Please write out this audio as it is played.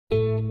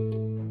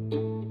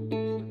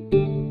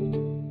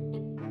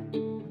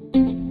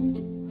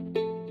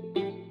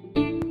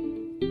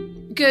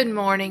Good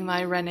morning,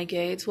 my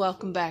renegades.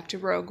 Welcome back to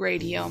Rogue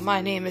Radio. My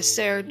name is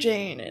Sarah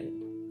Jane,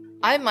 and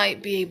I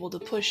might be able to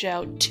push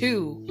out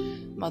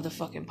 2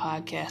 motherfucking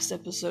podcast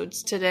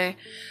episodes today,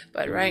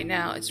 but right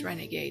now it's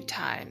renegade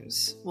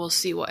times. We'll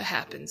see what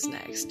happens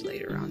next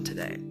later on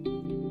today.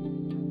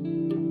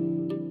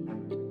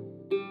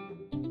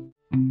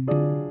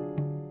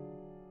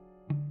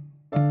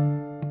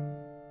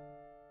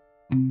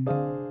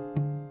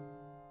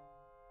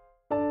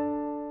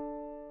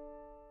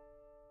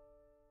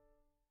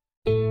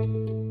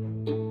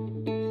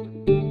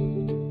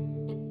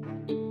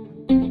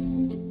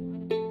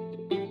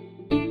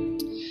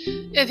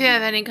 If you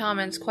have any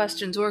comments,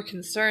 questions, or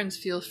concerns,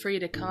 feel free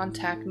to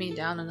contact me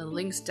down in the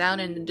links down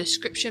in the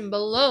description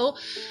below,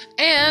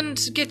 and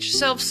get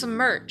yourself some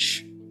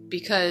merch,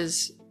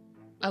 because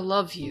I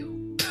love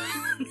you.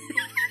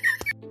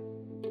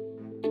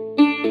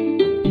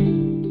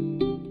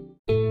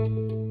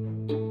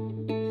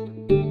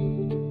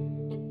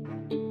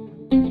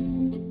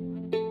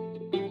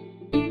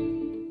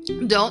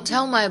 Don't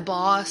tell my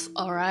boss,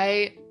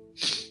 alright?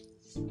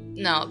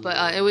 No,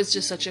 but it was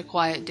just such a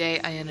quiet day.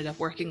 I ended up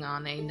working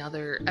on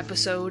another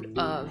episode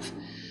of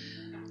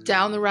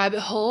Down the Rabbit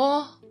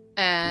Hole,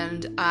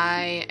 and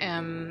I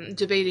am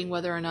debating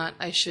whether or not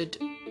I should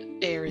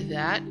air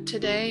that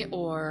today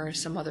or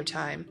some other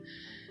time.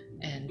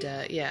 And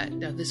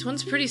no, this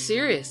one's pretty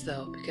serious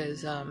though,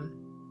 because I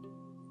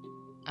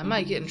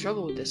might get in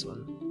trouble with this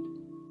one.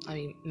 I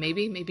mean,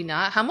 maybe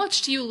not. How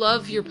much do you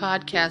love your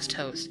podcast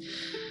host?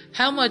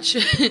 How much...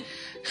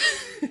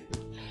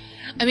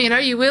 I mean,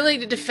 are you willing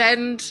to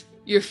defend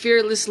your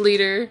fearless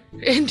leader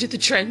into the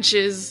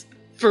trenches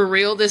for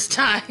real this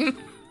time?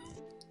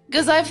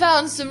 Because I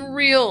found some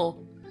real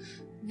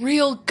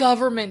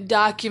government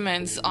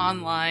documents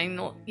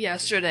online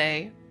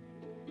yesterday,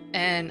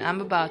 and I'm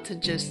about to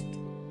just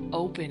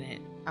open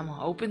it. I'm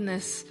gonna open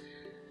this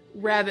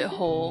rabbit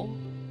hole,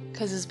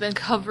 because it's been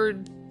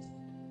covered...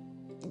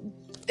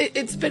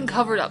 It's been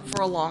covered up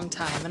for a long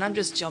time, and I'm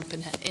just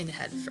jumping in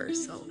head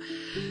first, so...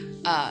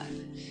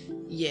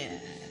 yeah.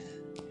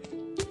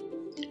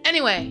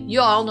 Anyway,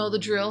 you all know the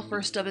drill.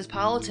 First up is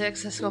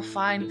politics. Let's go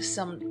find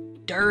some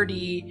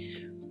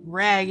dirty,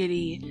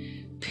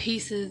 raggedy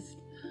pieces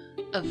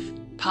of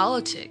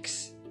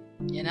politics.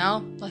 You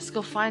know? Let's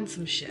go find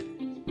some shit.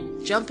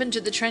 Jump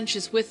into the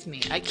trenches with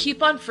me. I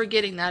keep on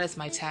forgetting that is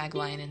my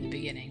tagline in the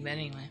beginning. But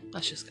anyway,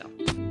 let's just go.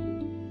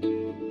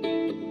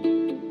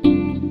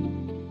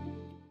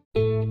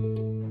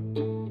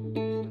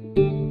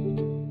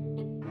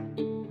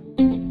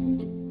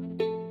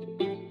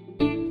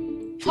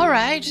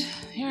 Alright,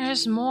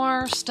 here's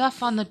more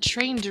stuff on the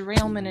train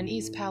derailment in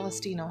East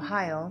Palestine,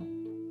 Ohio.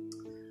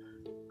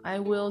 I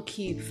will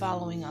keep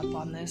following up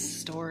on this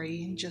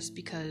story just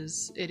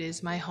because it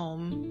is my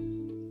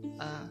home,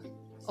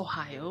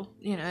 Ohio.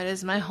 You know, it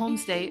is my home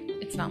state.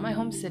 It's not my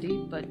home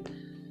city, but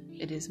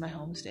it is my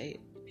home state.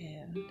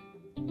 And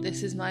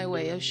this is my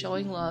way of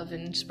showing love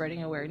and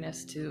spreading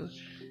awareness to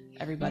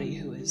everybody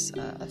who is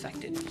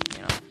affected,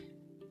 you know.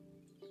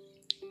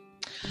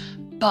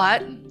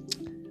 But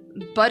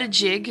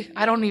Buttigieg,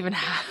 I don't even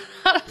have...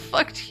 How the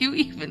fuck do you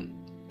even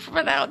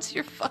pronounce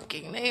your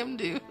fucking name,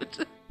 dude?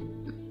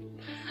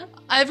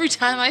 Every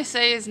time I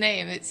say his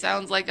name, it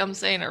sounds like I'm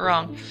saying it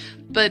wrong.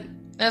 But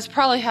that's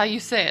probably how you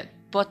say it.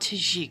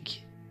 Buttigieg.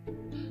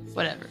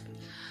 Whatever.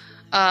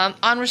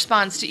 On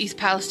response to East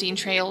Palestine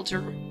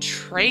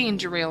train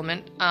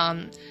derailment,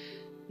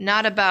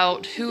 not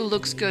about who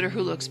looks good or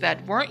who looks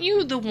bad. Weren't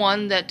you the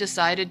one that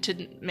decided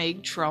to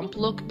make Trump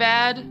look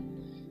bad?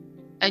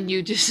 And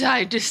you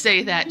decide to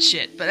say that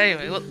shit. But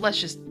anyway, let's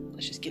just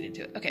get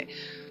into it. Okay.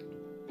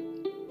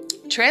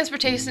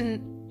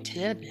 Transportation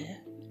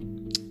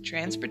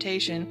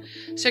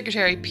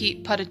Secretary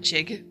Pete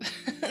Buttigieg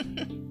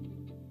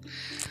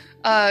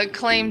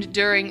claimed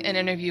during an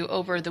interview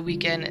over the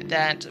weekend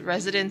that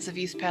residents of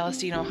East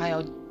Palestine,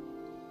 Ohio,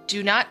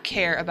 do not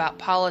care about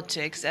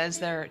politics as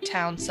their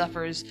town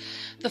suffers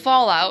the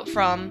fallout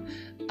from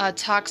a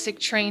toxic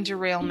train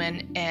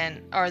derailment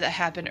that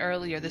happened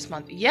earlier this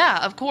month.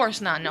 Yeah, of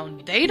course not. No,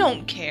 they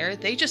don't care.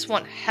 They just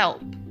want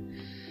help.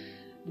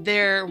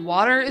 Their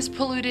water is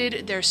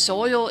polluted, their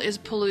soil is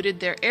polluted,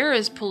 their air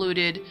is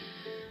polluted,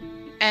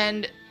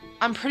 and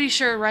I'm pretty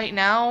sure right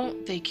now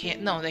they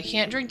can't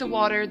drink the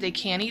water, they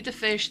can't eat the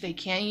fish, they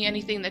can't eat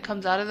anything that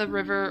comes out of the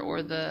river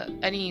or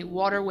any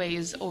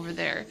waterways over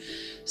there.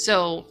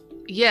 So,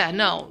 yeah,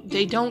 no,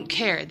 they don't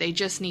care. They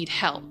just need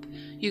help.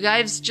 You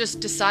guys just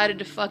decided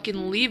to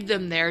fucking leave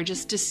them there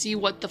just to see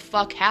what the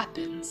fuck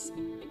happens.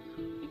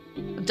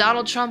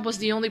 Donald Trump was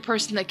the only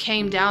person that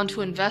came down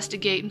to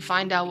investigate and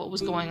find out what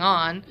was going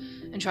on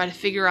and try to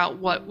figure out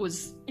what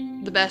was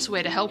the best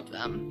way to help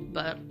them.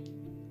 But,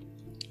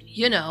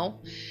 you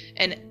know,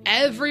 and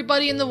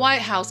everybody in the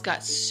White House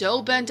got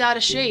so bent out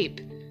of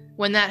shape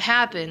when that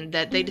happened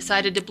that they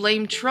decided to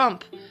blame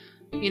Trump,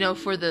 you know,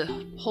 for the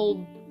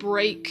whole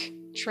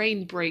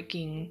train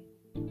breaking,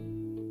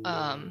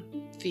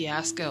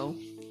 fiasco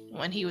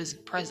when he was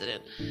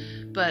president.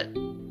 But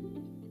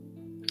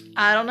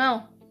I don't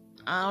know,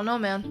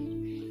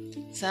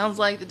 man. Sounds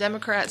like the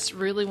Democrats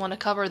really want to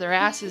cover their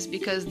asses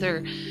because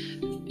their,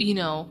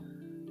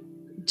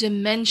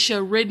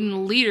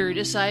 dementia-ridden leader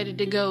decided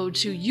to go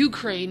to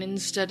Ukraine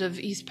instead of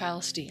East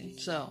Palestine.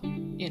 So,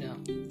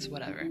 it's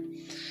whatever.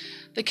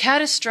 The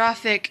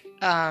catastrophic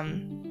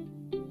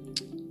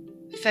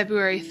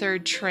February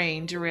 3rd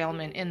train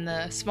derailment in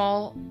the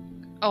small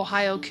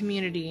Ohio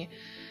community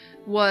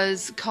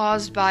was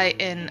caused by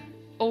an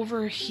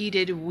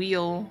overheated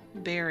wheel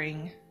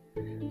bearing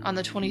on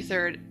the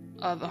 23rd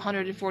of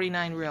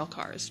 149 rail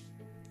cars.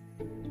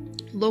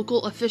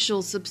 Local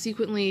officials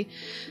subsequently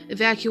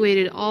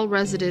evacuated all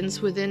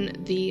residents within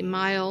the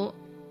mile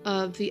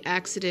of the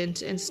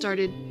accident and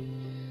started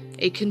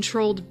a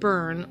controlled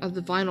burn of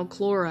the vinyl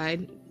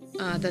chloride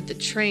that the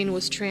train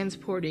was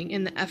transporting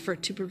in the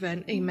effort to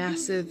prevent a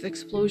massive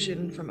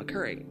explosion from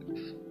occurring.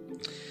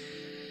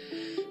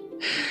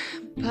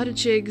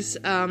 Buttigieg's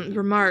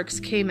remarks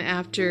came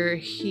after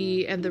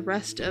he and the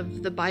rest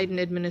of the Biden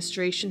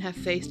administration have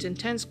faced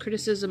intense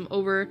criticism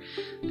over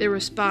their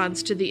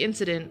response to the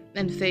incident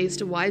and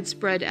faced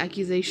widespread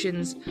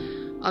accusations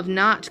of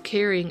not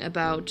caring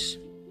about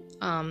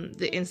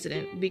the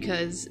incident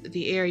because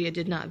the area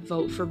did not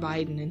vote for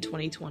Biden in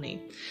 2020.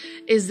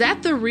 Is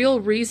that the real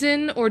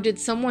reason, or did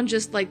someone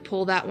just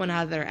pull that one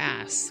out of their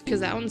ass?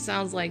 Because that one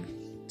sounds like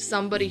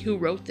somebody who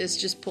wrote this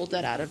just pulled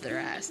that out of their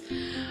ass.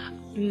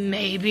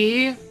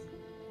 Maybe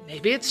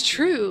it's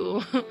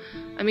true.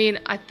 I mean,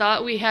 I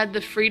thought we had the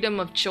freedom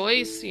of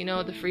choice,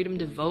 the freedom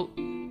to vote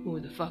who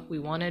the fuck we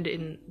wanted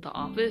in the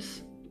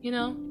office,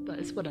 but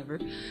it's whatever.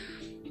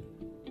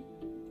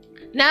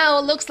 Now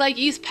it looks like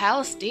East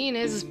Palestine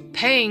is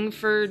paying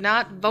for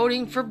not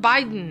voting for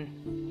Biden.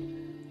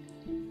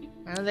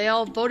 They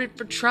all voted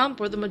for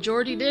Trump, or the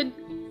majority did.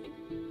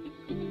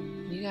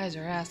 You guys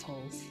are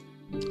assholes.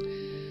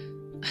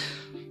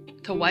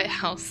 The White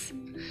House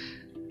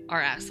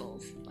are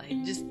assholes.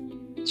 Just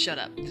shut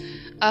up.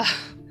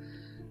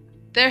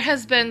 There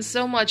has been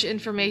so much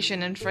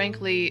information and,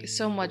 frankly,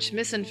 so much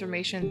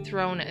misinformation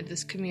thrown at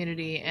this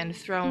community and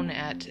thrown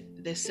at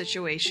this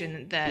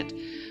situation that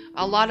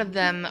a lot of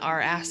them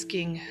are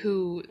asking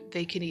who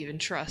they can even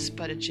trust,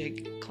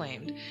 Buttigieg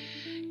claimed.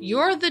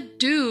 You're the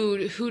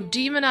dude who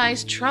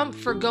demonized Trump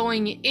for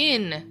going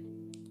in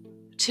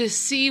to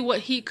see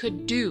what he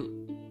could do.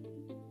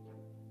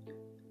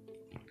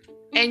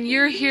 And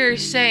you're here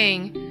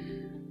saying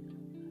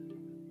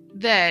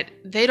that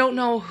they don't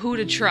know who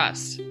to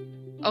trust.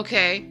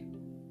 Okay.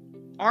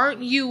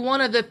 Aren't you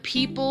one of the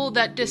people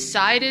that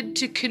decided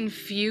to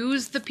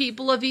confuse the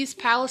people of East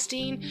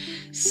Palestine,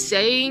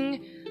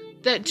 saying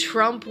that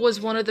Trump was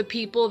one of the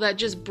people that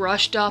just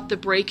brushed off the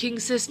braking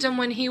system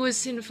when he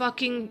was in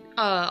fucking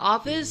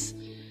office?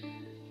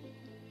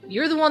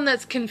 You're the one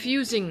that's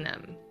confusing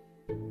them.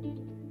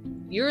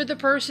 You're the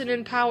person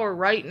in power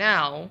right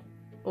now,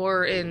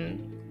 or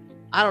in,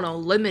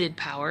 limited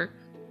power,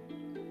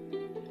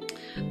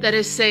 that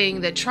is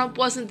saying that Trump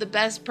wasn't the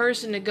best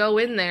person to go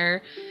in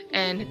there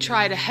and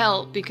try to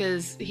help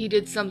because he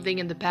did something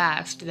in the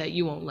past that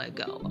you won't let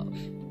go of.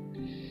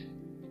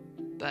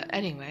 But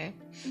anyway,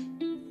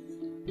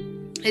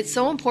 it's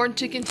so important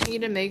to continue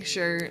to make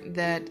sure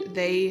that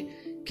they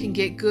can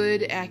get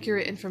good,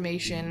 accurate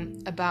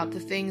information about the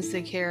things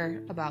they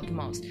care about the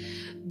most.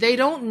 They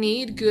don't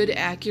need good,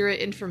 accurate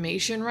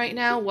information right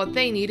now. What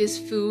they need is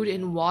food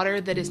and water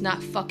that is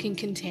not fucking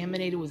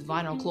contaminated with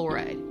vinyl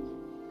chloride.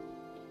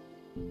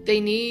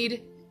 They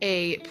need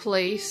a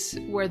place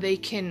where they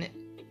can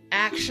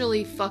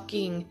actually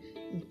fucking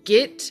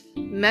get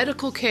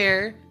medical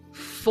care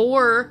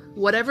for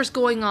whatever's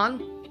going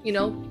on.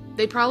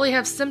 They probably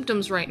have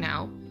symptoms right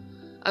now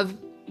of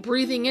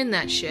breathing in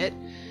that shit.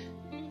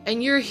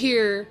 And you're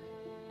here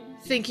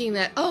thinking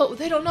that,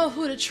 they don't know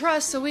who to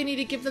trust, so we need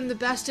to give them the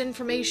best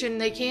information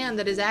they can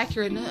that is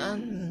accurate.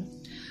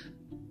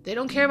 They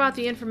don't care about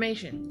the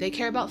information. They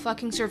care about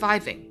fucking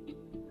surviving.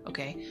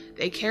 Okay?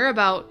 They care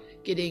about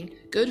getting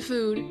good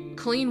food,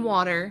 clean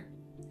water,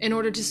 in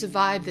order to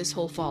survive this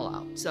whole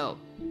fallout. So,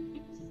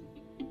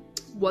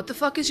 what the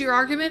fuck is your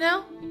argument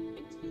now?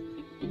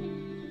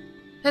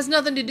 Has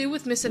nothing to do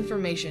with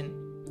misinformation.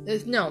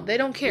 No, they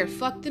don't care.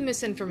 Fuck the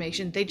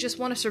misinformation. They just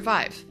want to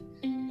survive.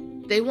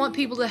 They want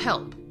people to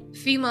help.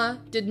 FEMA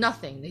did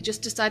nothing. They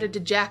just decided to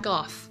jack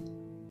off.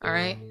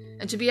 Alright?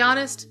 And to be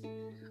honest,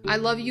 I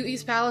love you,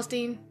 East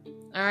Palestine.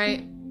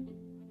 Alright?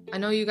 I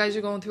know you guys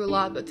are going through a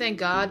lot, but thank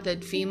God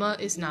that FEMA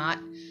is not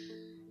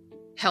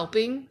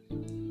helping,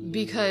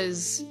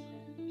 because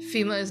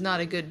FEMA is not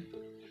a good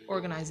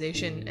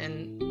organization,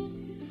 and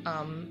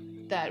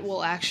I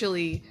will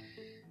actually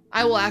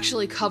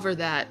cover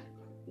that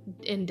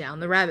in Down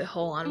the Rabbit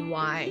Hole on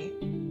why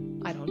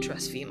I don't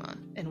trust FEMA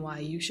and why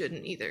you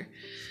shouldn't either.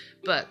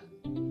 But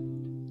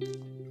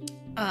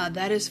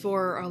that is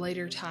for a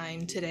later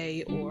time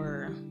today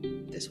or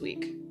this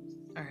week.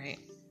 Alright.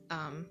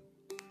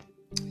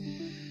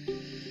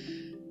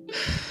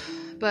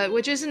 But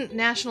which isn't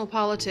national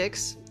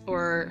politics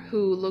or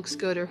who looks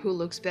good or who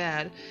looks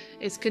bad.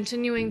 It's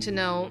continuing to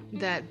know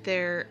that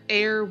their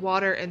air,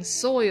 water, and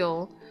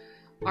soil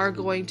are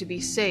going to be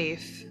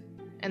safe,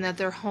 and that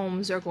their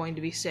homes are going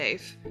to be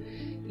safe.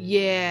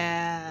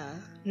 Yeah.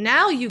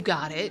 Now you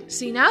got it.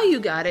 See, now you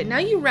got it. Now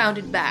you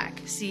rounded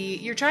back. See,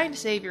 you're trying to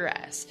save your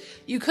ass.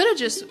 You could have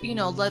just,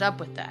 let up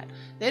with that.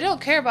 They don't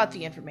care about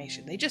the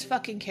information. They just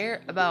fucking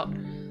care about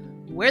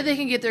where they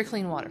can get their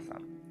clean water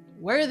from.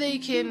 How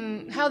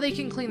they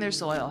can clean their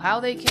soil. How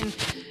they can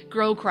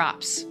grow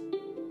crops.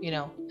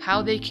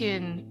 How they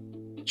can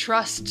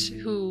trust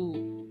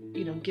who,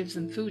 gives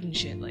them food and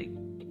shit. Like,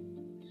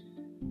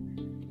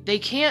 they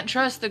can't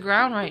trust the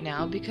ground right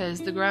now because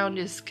the ground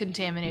is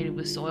contaminated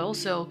with soil.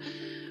 So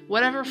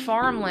whatever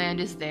farmland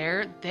is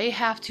there, they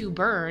have to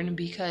burn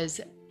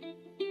because,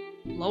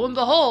 lo and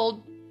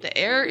behold, the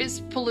air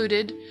is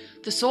polluted,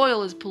 the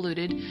soil is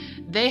polluted.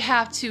 They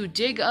have to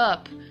dig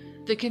up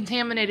the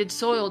contaminated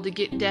soil to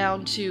get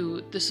down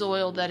to the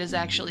soil that is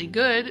actually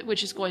good,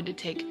 which is going to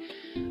take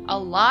a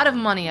lot of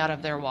money out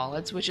of their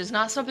wallets, which is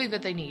not something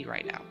that they need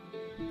right now.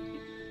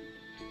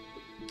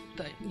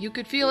 But you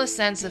could feel a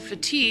sense of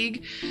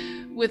fatigue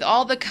with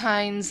all the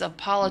kinds of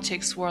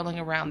politics swirling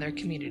around their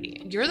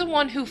community. You're the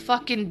one who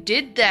fucking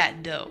did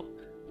that, though.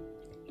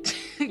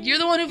 You're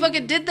the one who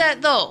fucking did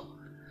that, though.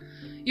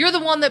 You're the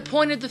one that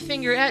pointed the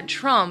finger at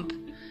Trump,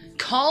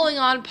 calling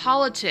on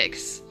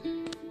politics.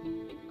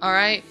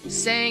 Alright?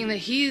 Saying that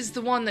he's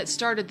the one that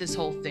started this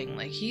whole thing.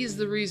 Like, he's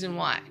the reason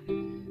why.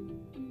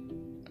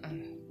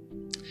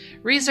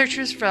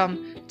 Researchers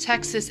from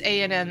Texas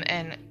A&M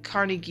and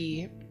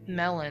Carnegie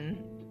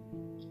Mellon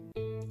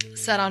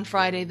said on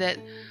Friday that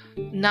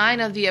 9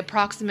 of the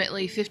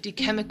approximately 50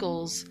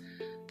 chemicals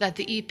that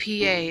the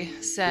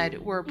EPA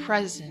said were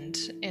present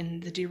in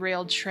the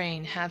derailed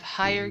train have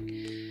higher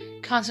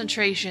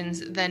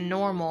concentrations than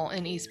normal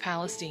in East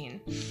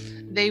Palestine.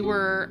 They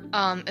were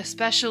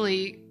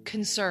especially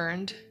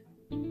concerned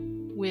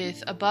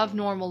with above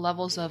normal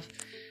levels of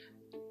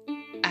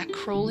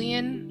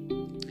acrolein,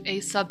 a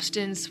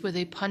substance with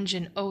a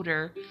pungent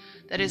odor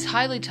that is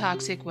highly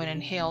toxic when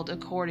inhaled,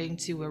 according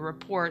to a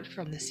report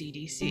from the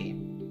CDC.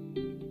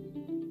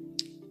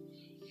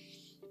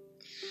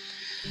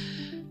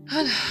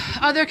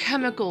 Other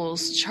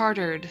chemicals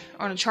charted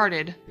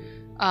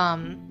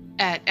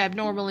at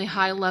abnormally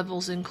high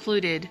levels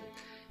included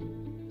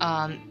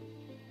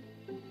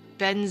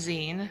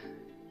benzene,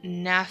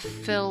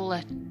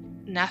 naphthalene.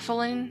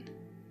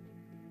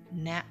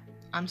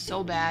 I'm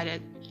so bad at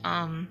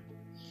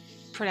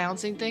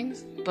pronouncing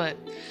things, but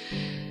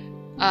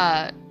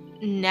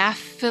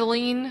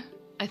naphthalene,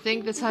 I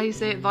think that's how you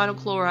say it, vinyl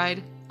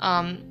chloride.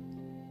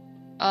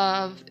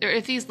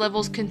 If these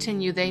levels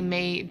continue, they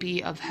may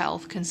be of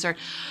health concern.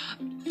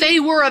 They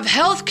were of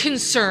health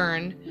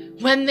concern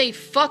when they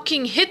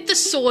fucking hit the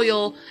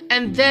soil,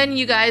 and then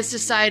you guys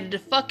decided to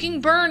fucking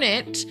burn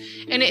it,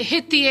 and it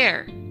hit the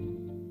air.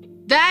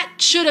 That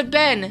should have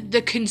been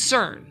the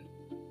concern.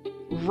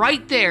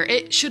 Right there.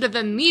 It should have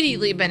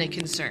immediately been a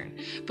concern.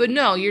 But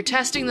no, you're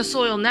testing the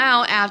soil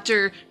now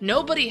after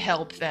nobody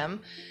helped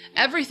them.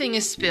 Everything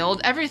is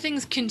spilled.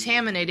 Everything's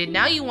contaminated.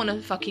 Now you want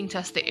to fucking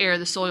test the air,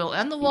 the soil,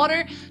 and the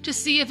water to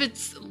see if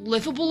it's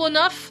livable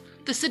enough?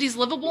 The city's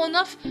livable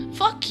enough?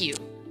 Fuck you.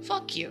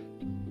 Fuck you.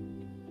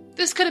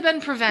 This could have been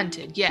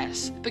prevented,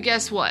 yes. But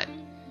guess what?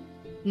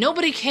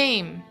 Nobody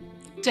came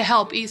to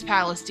help East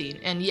Palestine.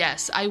 And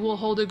yes, I will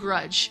hold a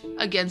grudge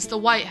against the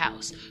White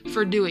House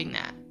for doing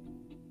that.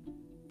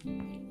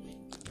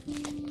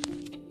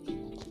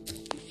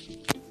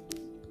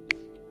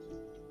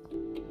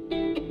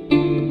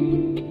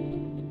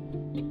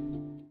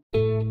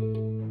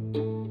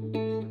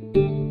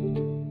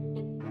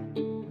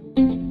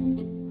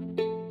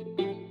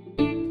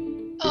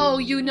 Oh,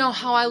 you know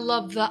how I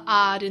love the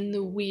odd and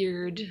the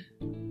weird.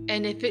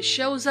 And if it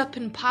shows up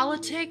in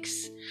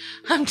politics,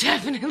 I'm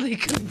definitely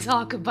gonna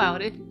talk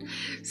about it.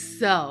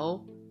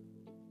 So,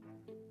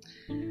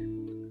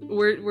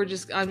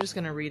 I'm just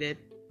gonna read it.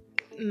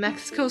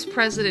 Mexico's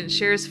president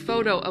shares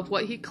photo of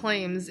what he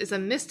claims is a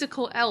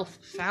mystical elf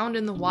found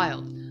in the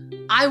wild.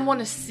 I want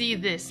to see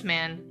this,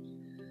 man.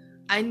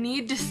 I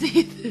need to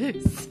see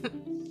this.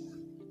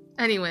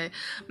 Anyway,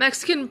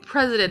 Mexican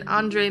President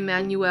Andrés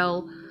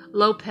Manuel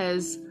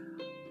López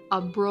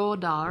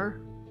Obrador.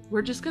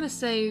 We're just gonna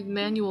say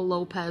Manuel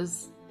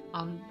Lopez.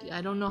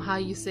 I don't know how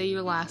you say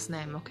your last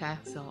name, okay?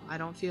 So I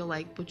don't feel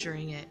like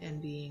butchering it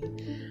and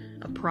being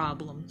a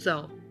problem.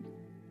 So,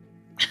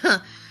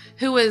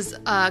 who is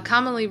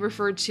commonly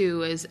referred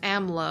to as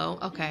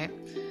AMLO, okay,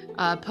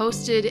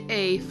 posted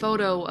a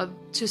photo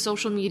to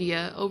social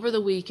media over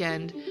the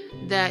weekend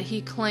that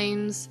he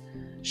claims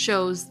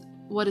shows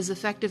what is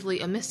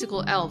effectively a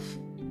mystical elf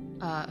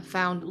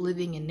found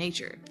living in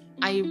nature.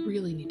 I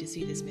really need to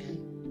see this,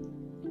 man.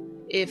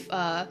 If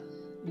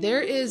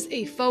there is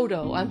a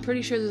photo, I'm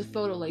pretty sure there's a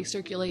photo like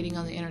circulating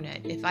on the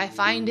internet. If I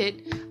find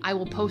it, I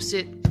will post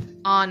it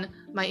on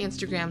my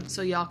Instagram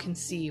so y'all can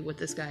see what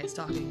this guy is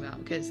talking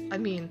about. Because, I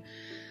mean,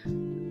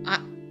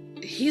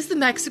 he's the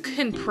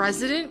Mexican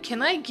president.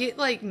 Can I get,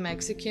 like,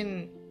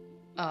 Mexican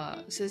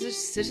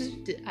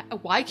citizen?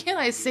 Why can't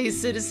I say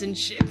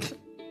citizenship?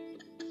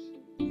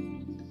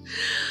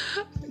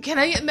 Can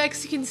I get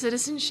Mexican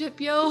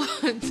citizenship, yo?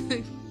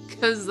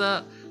 because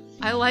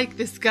I like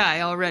this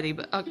guy already,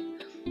 but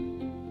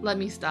let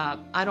me stop.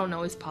 I don't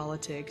know his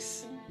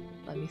politics.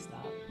 Let me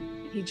stop.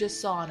 He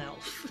just saw an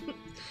elf.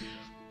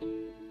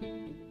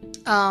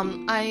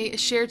 I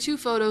share 2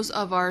 photos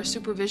of our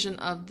supervision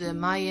of the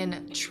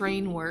Mayan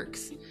train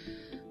works.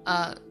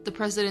 The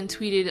president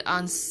tweeted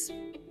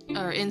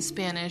in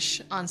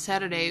Spanish on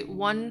Saturday,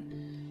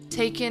 one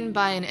taken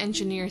by an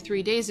engineer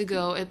 3 days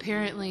ago,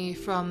 apparently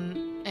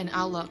from an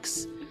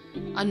Alux,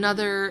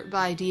 another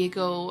by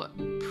Diego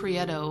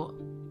Prieto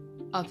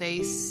of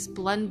a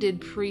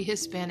splendid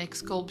pre-Hispanic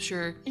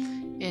sculpture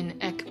in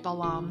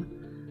Ekbalam.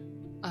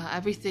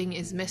 Everything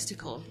is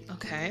mystical.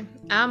 Okay.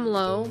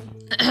 AMLO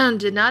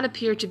did not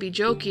appear to be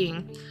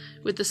joking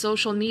with the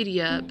social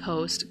media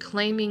post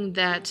claiming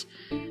that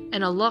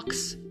an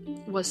Alux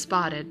was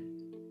spotted.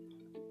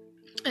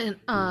 And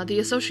the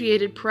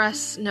Associated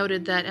Press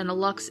noted that an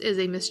Alux is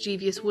a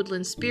mischievous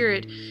woodland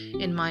spirit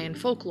in Mayan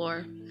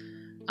folklore.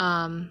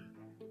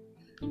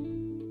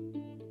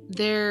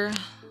 Their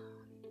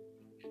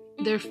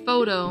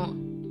photo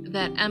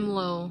that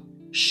AMLO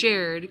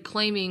shared,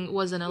 claiming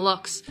was an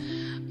Alux,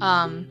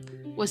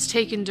 was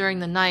taken during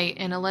the night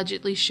and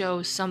allegedly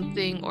shows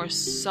something or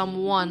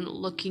someone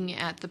looking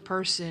at the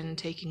person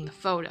taking the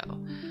photo.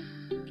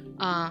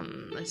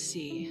 Let's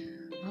see.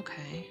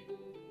 Okay.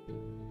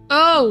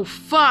 Oh,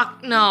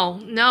 fuck, no,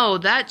 no.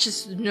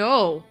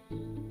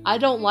 I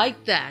don't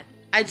like that.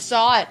 I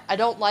saw it. I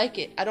don't like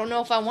it. I don't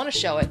know if I want to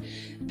show it.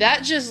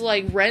 That just,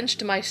 like,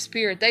 wrenched my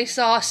spirit. They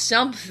saw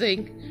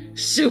something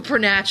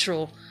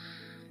supernatural.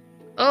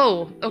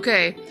 Oh,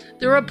 okay.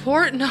 The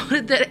report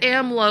noted that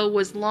AMLO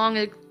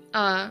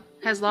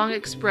has long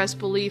expressed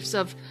beliefs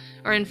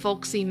in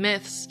folksy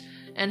myths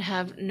and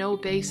have no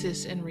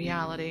basis in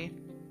reality.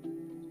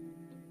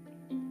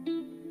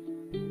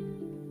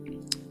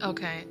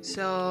 Okay,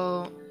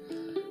 so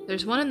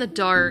there's one in the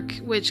dark,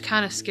 which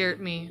kind of scared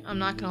me. I'm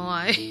not gonna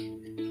lie.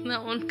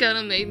 That one kind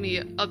of made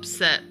me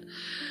upset.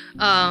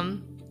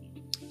 I'm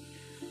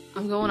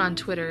going on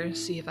Twitter to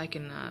see if I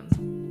can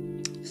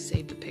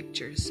save the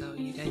pictures, so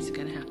you guys are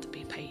gonna have to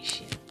be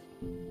patient.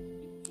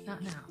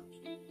 Not now.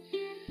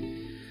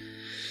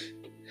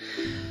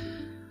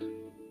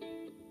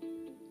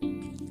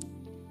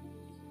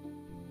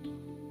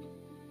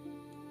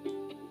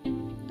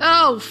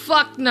 Oh,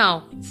 fuck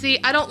no. See,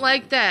 I don't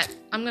like that.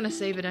 I'm gonna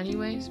save it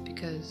anyways,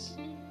 because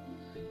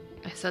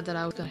I said that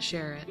I was gonna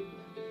share it.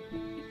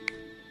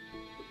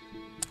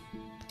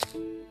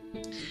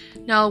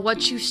 Now,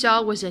 what you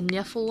saw was a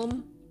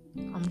Nephilim.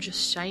 I'm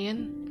just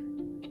saying.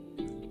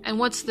 And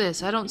what's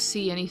this? I don't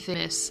see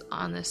anything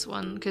on this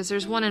one, because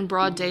there's one in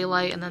broad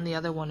daylight, and then the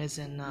other one is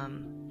in,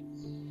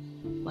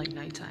 like,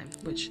 nighttime,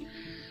 which,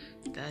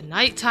 the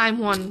nighttime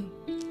one,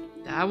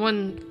 that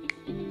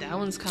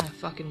one's kind of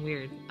fucking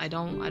weird. I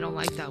don't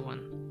like that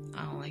one.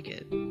 I don't like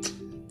it.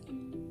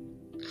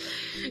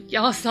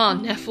 Y'all saw a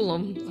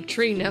Nephilim, a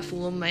tree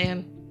Nephilim,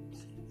 man.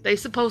 They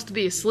supposed to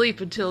be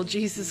asleep until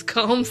Jesus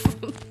comes.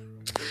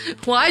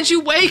 Why'd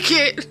you wake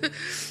it?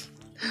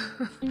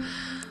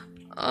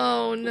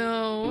 Oh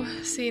no.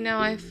 See,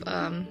 now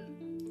oh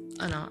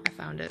no, I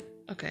found it.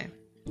 Okay.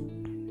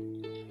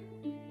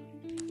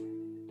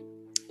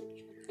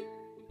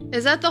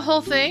 Is that the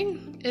whole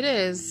thing? It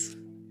is.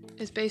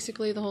 It's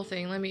basically the whole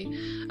thing.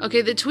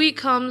 Okay, the tweet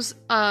comes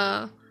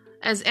as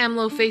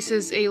AMLO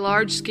faces a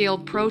large-scale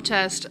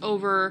protest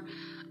over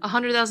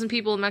 100,000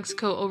 people in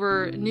Mexico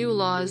over new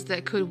laws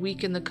that could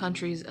weaken the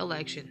country's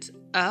elections.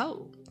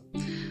 Oh.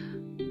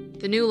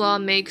 The new law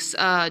makes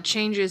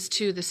changes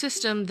to the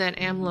system that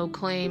AMLO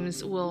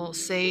claims will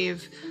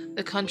save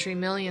the country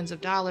millions of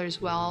dollars,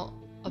 while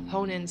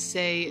opponents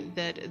say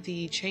that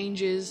the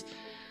changes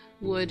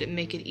would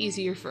make it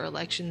easier for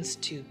elections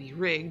to be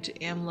rigged.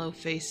 AMLO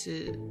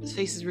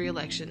faces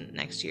re-election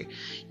next year.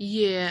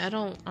 Yeah, I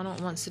don't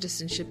want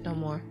citizenship no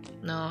more.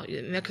 No,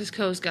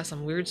 Mexico's got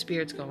some weird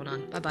spirits going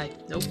on. Bye-bye.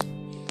 Nope.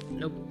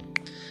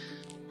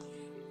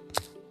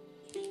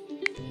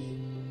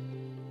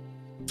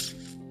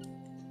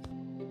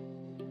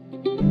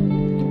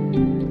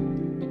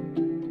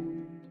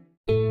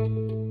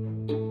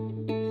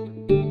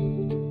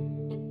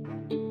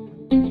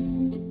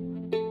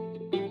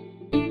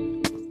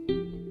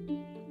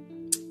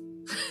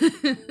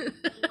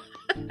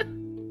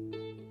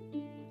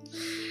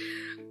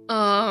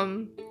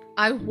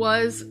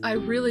 I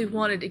really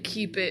wanted to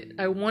keep it.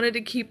 I wanted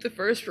to keep the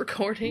first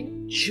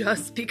recording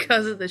just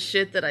because of the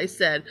shit that I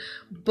said,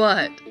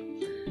 but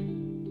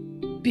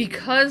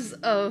because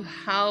of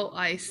how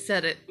I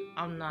said it,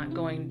 I'm not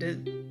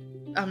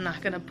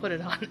gonna put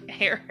it on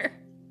air.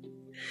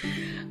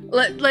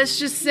 Let's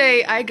just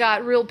say I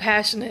got real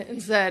passionate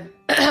and said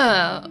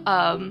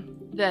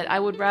that I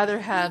would rather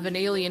have an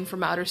alien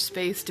from outer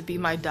space to be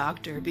my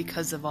doctor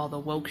because of all the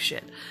woke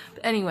shit.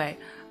 But anyway,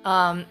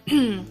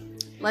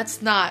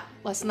 let's not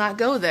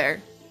go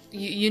there.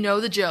 You know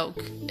the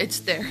joke. It's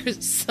there.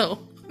 So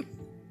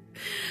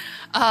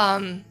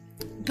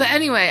but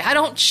anyway, I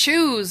don't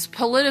choose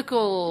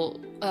political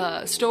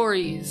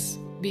stories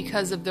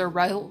because of their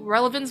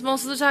relevance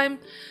most of the time,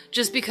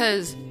 just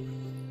because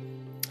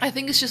I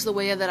think it's just the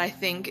way that I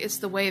think. It's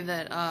the way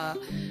that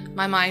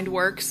my mind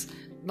works.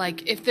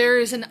 Like, if there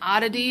is an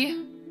oddity,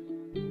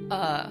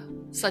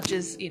 such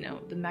as, you know,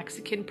 the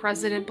Mexican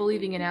president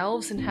believing in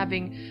elves and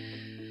having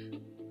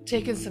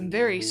taken some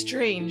very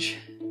strange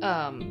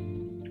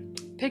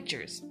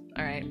pictures,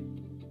 alright?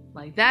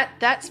 Like,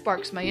 that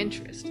sparks my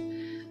interest.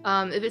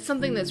 If it's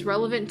something that's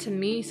relevant to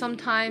me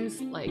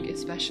sometimes, like,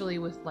 especially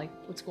with, like,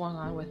 what's going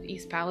on with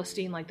East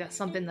Palestine, like, that's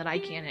something that I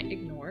can't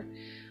ignore,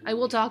 I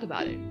will talk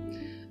about it.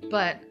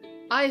 But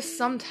I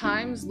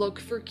sometimes look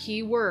for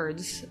key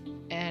words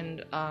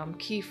and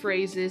key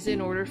phrases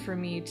in order for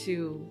me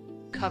to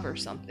cover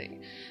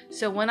something.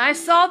 So when I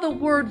saw the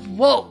word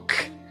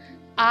woke,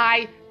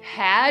 I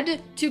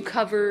had to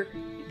cover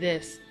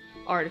this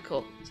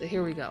article. So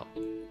here we go.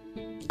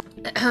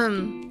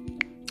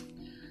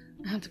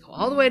 I have to go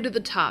all the way to the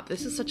top.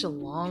 This is such a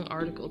long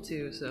article,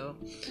 too, so...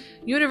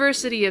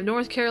 University of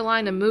North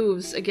Carolina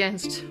moves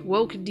against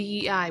woke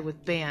DEI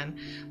with ban.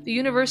 The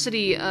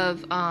University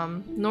of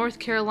North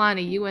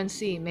Carolina,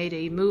 UNC, made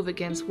a move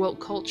against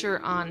woke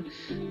culture on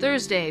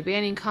Thursday,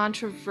 banning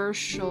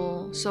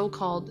controversial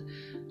so-called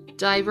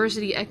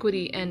diversity,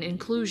 equity, and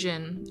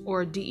inclusion,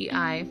 or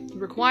DEI,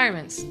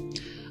 requirements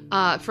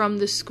from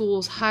the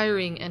school's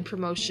hiring and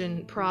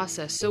promotion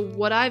process. So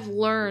what I've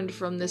learned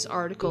from this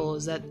article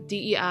is that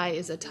DEI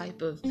is a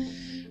type of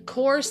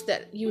course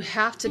that you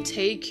have to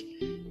take,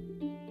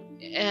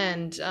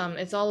 and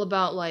it's all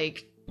about,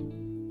 like,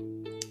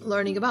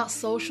 learning about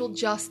social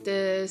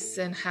justice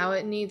and how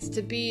it needs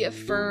to be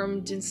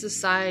affirmed in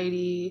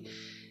society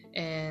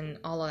and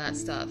all of that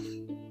stuff.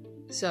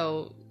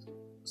 So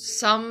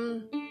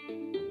some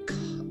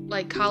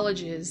like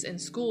colleges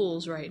and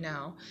schools right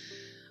now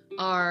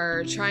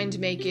are trying to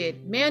make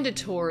it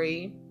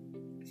mandatory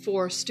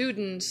for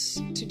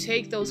students to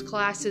take those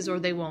classes or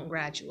they won't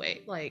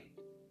graduate. Like,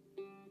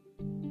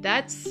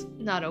 that's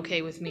not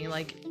okay with me.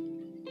 Like,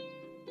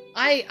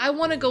 I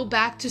want to go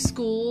back to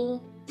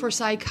school for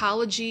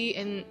psychology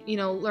and, you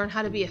know, learn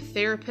how to be a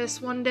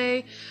therapist one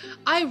day.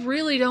 I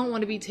really don't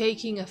want to be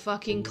taking a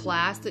fucking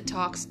class that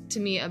talks to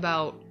me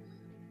about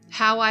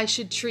how I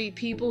should treat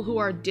people who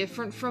are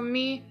different from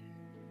me,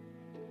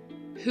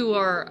 who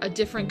are a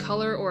different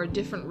color or a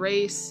different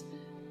race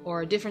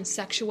or a different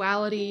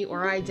sexuality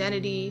or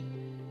identity.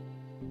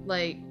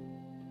 Like,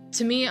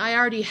 to me, I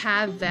already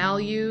have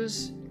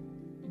values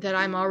that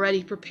I'm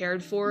already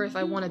prepared for if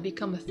I want to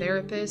become a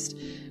therapist,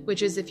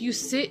 which is, if you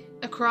sit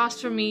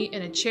across from me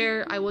in a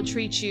chair, I will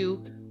treat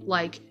you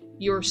like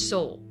your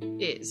soul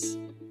is.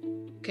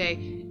 Okay?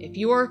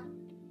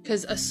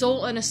 Because a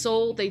soul and a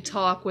soul, they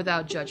talk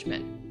without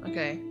judgment.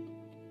 Okay?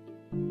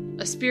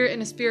 A spirit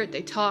and a spirit,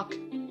 they talk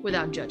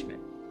without judgment.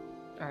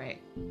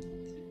 Alright?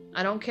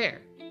 I don't care.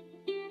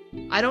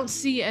 I don't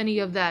see any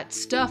of that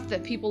stuff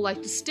that people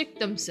like to stick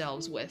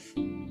themselves with.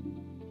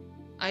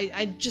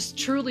 I just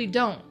truly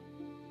don't.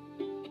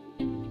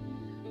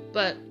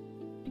 But,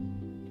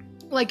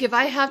 like, if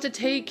I have to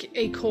take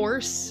a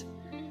course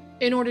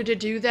in order to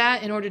do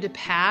that, in order to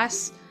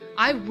pass,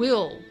 I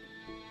will.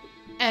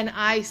 And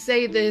I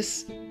say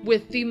this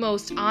with the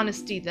most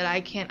honesty that I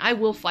can. I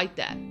will fight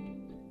that.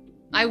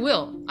 I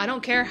will. I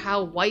don't care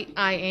how white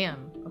I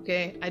am,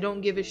 okay? I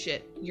don't give a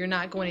shit. You're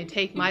not going to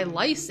take my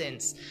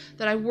license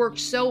that I worked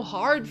so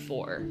hard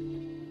for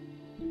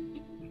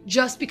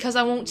just because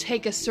I won't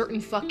take a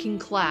certain fucking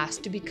class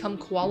to become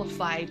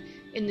qualified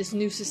in this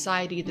new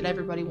society that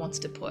everybody wants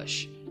to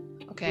push.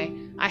 Okay?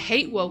 I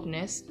hate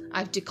wokeness.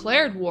 I've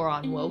declared war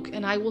on woke,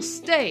 and I will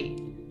stay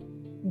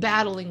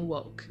battling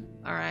woke.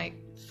 Alright?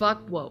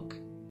 Fuck woke.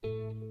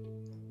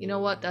 You know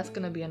what? That's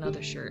gonna be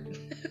another shirt.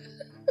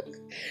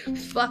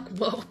 Fuck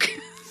woke.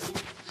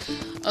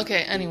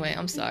 Okay, anyway,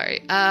 I'm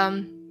sorry.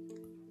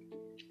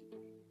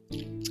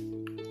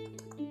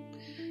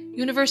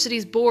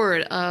 University's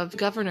Board of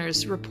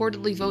Governors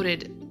reportedly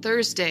voted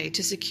Thursday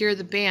to secure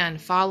the ban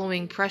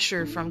following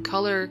pressure from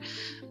Color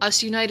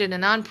Us United, a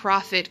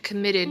nonprofit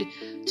committed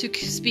to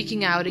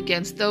speaking out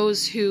against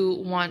those who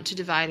want to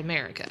divide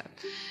America.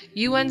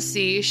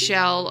 UNC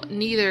shall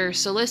neither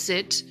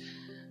solicit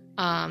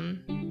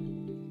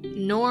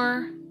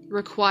nor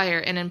require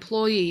an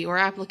employee or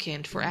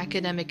applicant for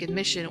academic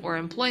admission or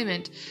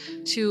employment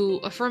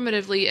to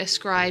affirmatively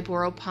ascribe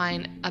or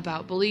opine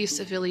about beliefs,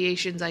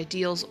 affiliations,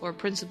 ideals, or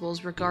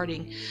principles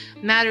regarding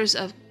matters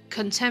of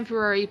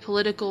contemporary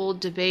political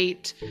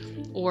debate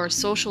or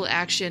social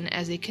action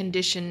as a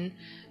condition,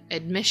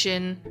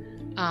 admission,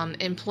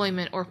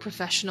 employment, or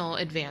professional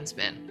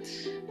advancement.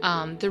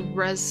 The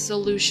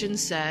resolution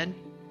said,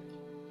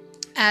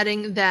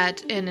 adding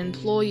that an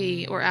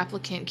employee or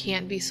applicant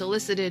can't be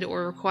solicited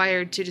or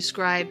required to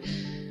describe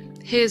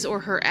his or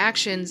her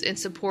actions in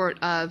support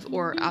of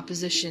or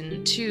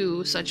opposition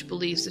to such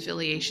beliefs,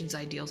 affiliations,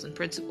 ideals, and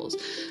principles.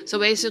 So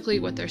basically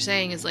what they're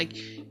saying is, like,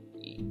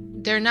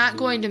 they're not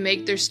going to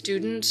make their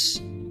students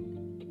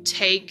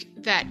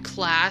take that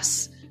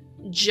class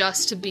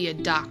just to be a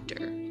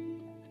doctor,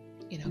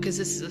 you know, because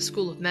this is a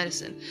school of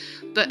medicine.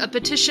 But a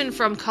petition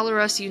from Color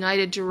Us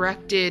United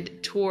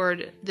directed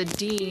toward the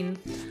dean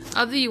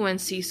of the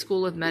UNC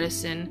School of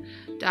Medicine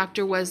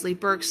Dr. Wesley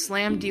Burke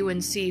slammed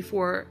UNC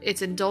for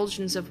its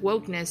indulgence of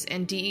wokeness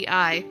and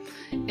DEI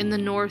in the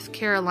North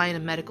Carolina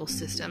medical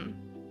system.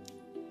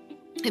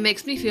 It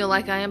makes me feel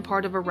like I am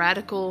part of a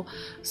radical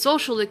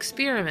social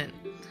experiment,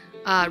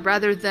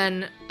 rather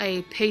than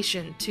a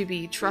patient to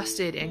be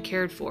trusted and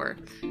cared for,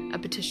 a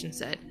petition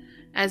said.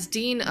 As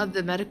dean of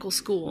the medical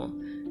school,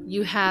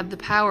 you have the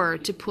power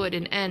to put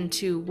an end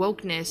to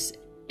wokeness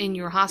in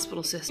your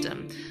hospital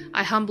system.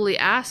 I humbly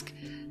ask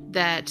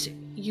that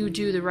you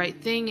do the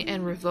right thing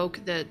and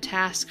revoke the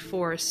task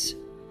force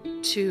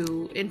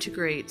to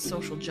integrate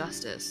social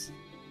justice.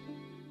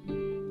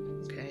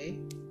 Okay.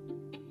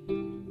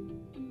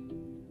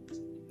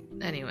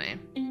 Anyway.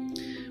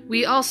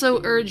 We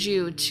also urge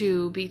you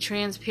to be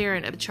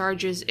transparent of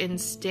charges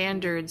and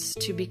standards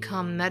to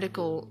become a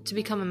medical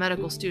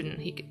student,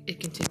 it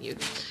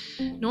continued.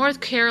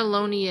 North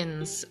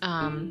Carolinians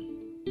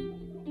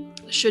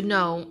should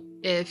know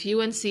if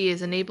UNC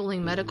is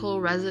enabling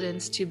medical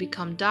residents to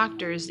become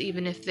doctors,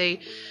 even if they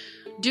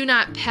do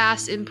not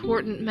pass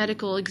important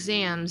medical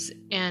exams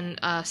and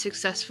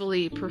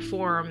successfully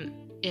perform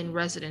in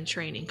resident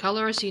training.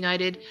 Colorist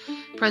United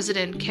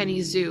President Kenny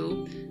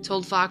Zhu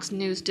told Fox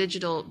News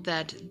Digital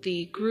that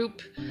the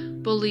group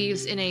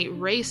believes in a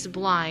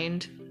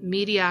race-blind,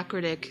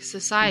 mediocratic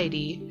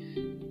society,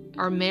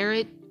 or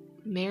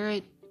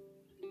meritocratic,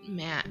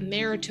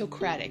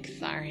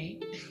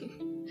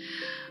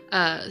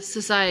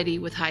 society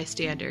with high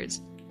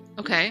standards.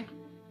 Okay.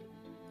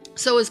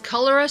 So is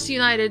Colorist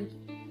United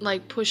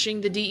like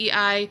pushing the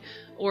DEI,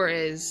 or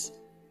is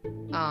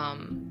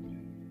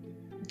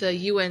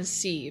the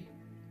UNC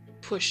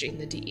pushing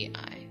the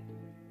DEI?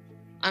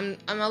 I'm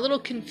a little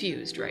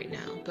confused right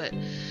now, but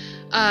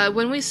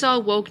when we saw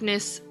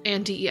wokeness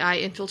and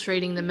DEI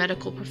infiltrating the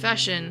medical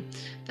profession,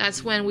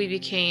 that's when we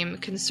became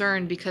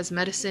concerned, because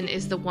medicine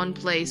is the one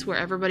place where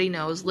everybody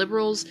knows,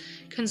 liberals,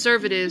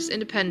 conservatives,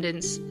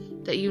 independents,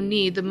 that you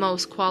need the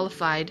most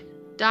qualified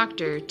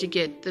doctor to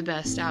get the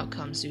best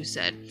outcomes, Zhu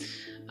said.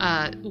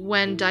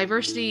 When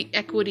diversity,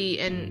 equity,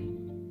 and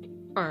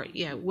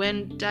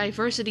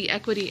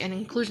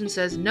inclusion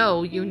says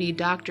no, you need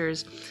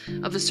doctors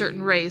of a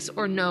certain race,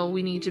 or no,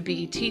 we need to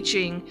be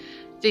teaching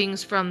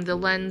things from the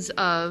lens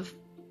of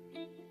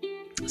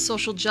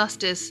social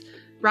justice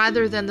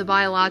rather than the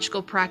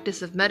biological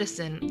practice of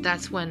medicine,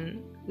 that's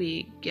when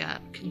we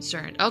get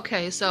concerned.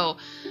 Okay, so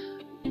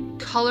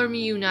Color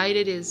Me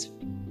United is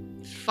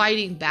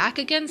fighting back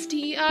against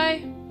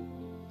DEI?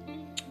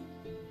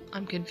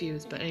 I'm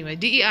confused, but anyway,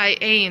 DEI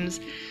aims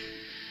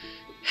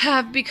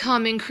have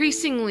become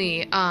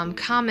increasingly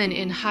common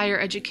in higher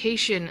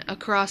education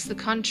across the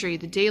country.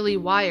 The Daily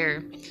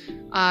Wire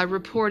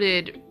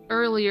reported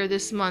earlier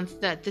this month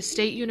that the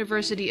State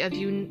University of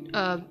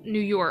New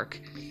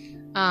York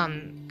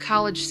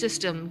college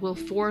system will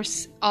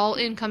force all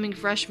incoming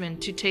freshmen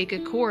to take a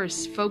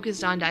course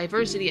focused on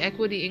diversity,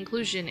 equity,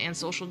 inclusion, and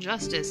social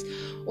justice,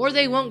 or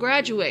they won't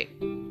graduate.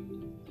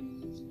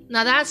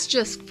 Now that's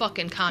just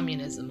fucking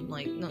communism.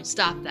 Like, no,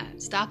 stop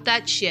that. Stop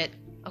that shit.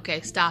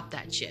 Okay, stop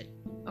that shit.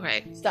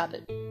 Okay, stop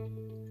it.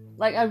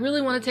 Like, I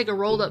really want to take a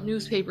rolled up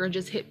newspaper and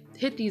just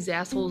hit these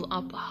assholes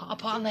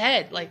up on the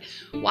head. Like,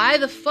 why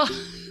the fuck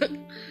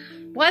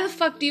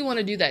do you want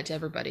to do that to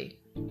everybody?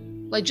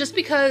 Like, just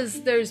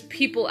because there's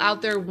people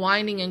out there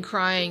whining and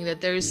crying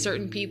that there's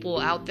certain people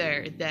out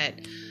there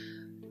that,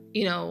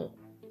 you know,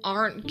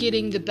 aren't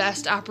getting the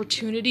best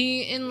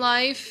opportunity in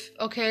life,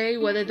 okay?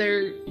 Whether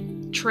they're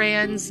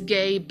trans,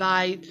 gay,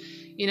 bi,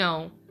 you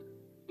know,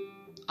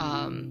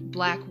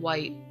 black,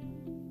 white,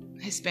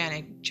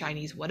 Hispanic,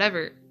 Chinese,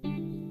 whatever.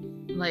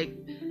 Like,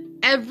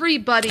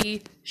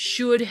 everybody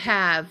should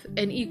have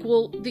the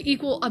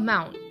equal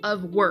amount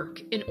of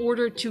work in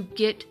order to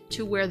get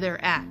to where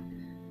they're at.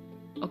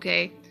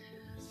 Okay?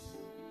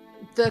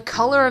 The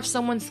color of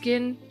someone's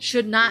skin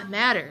should not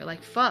matter.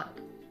 Like, fuck.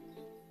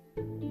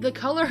 The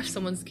color of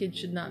someone's skin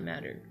should not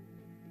matter.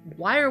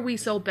 Why are we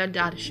so bent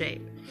out of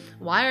shape?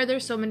 Why are there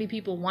so many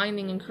people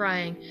whining and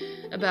crying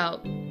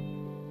about,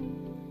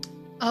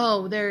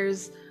 oh,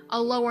 there's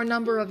a lower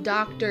number of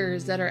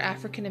doctors that are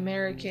African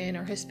American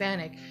or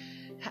Hispanic?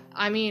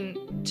 I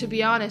mean, to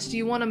be honest, do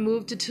you want to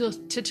move to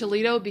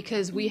Toledo?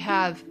 Because we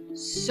have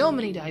so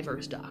many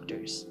diverse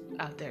doctors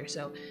out there.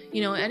 So,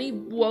 you know, any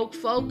woke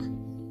folk,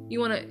 you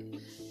want to...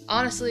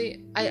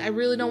 Honestly, I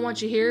really don't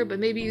want you here, but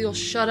maybe you'll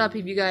shut up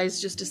if you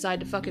guys just decide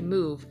to fucking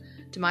move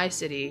to my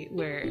city,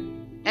 where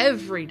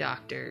every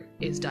doctor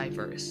is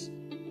diverse.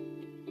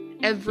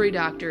 Every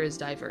doctor is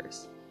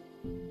diverse.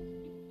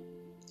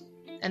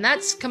 And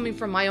that's coming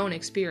from my own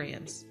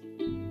experience.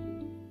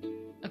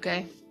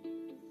 Okay?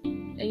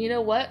 And you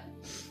know what?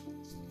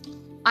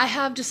 I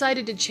have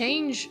decided to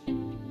change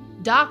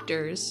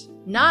doctors,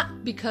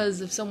 not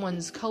because of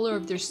someone's color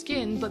of their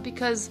skin, but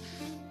because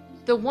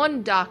the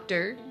one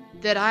doctor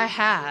that I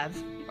have,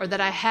 or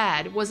that I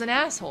had, was an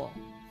asshole.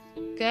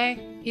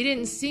 Okay? He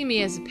didn't see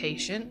me as a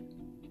patient.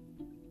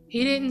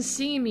 He didn't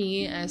see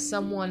me as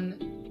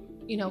someone,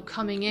 you know,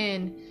 coming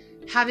in,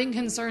 having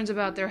concerns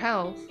about their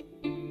health.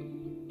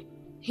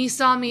 He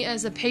saw me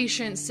as a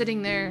patient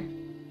sitting there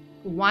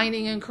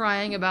whining and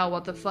crying about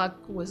what the fuck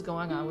was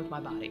going on with my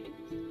body.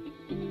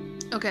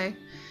 Okay.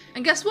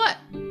 And guess what?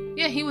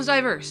 Yeah, he was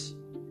diverse.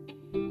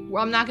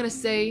 Well, I'm not gonna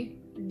say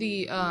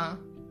the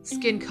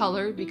skin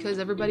color because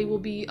everybody will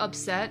be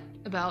upset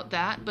about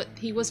that, but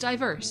he was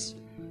diverse.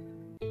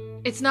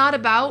 It's not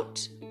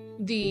about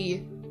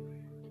the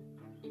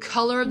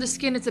color of the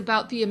skin, it's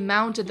about the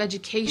amount of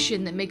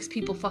education that makes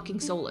people fucking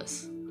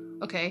soulless.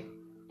 Okay?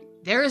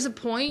 There is a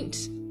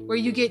point where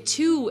you get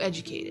too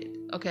educated,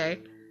 okay?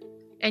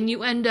 And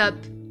you end up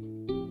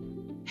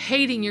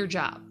hating your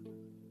job.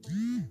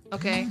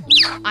 Okay?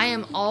 I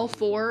am all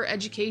for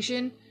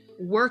education.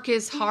 Work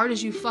as hard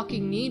as you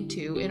fucking need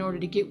to in order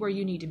to get where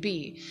you need to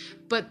be.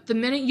 But the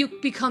minute you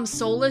become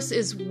soulless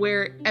is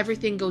where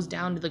everything goes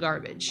down to the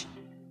garbage.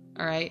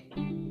 Alright?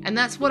 And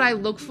that's what I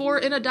look for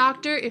in a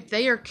doctor. If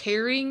they are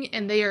caring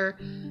and they are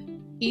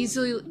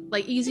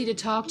easy to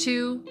talk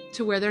to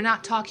where they're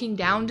not talking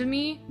down to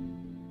me,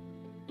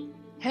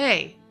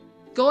 hey,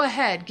 go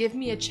ahead, give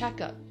me a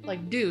checkup.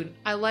 Like, dude,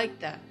 I like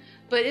that.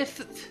 But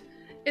if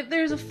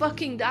there's a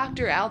fucking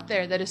doctor out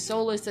there that is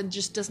soulless and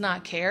just does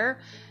not care,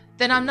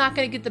 then I'm not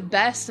going to get the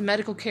best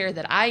medical care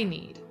that I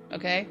need,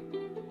 okay?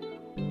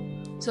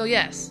 So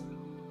yes,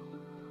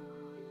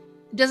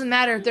 it doesn't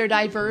matter if they're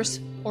diverse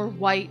or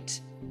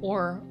white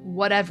or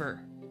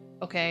whatever,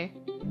 okay?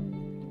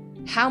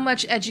 How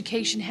much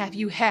education have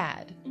you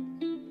had?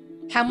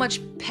 How much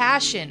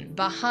passion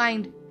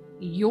behind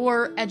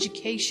your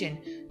education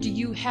do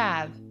you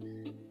have?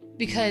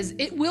 Because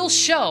it will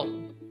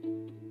show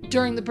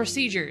during the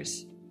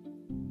procedures.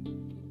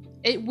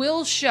 It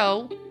will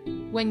show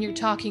when you're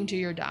talking to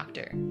your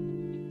doctor.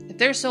 If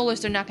they're soulless,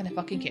 they're not going to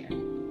fucking care.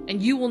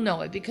 And you will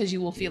know it because you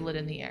will feel it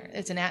in the air.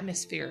 It's an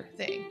atmosphere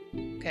thing,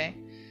 okay?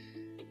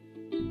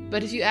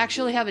 But if you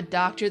actually have a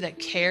doctor that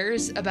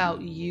cares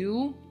about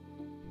you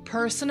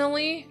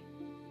personally,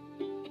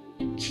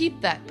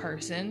 keep that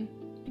person,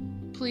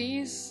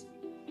 please.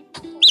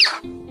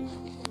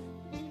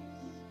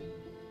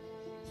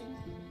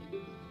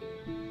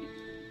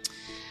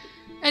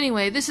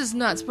 Anyway, this is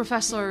nuts.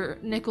 Professor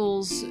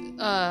Nichols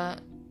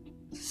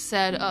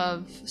said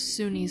of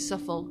SUNY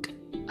Suffolk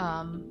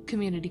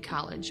Community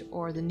College,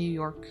 or the New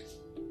York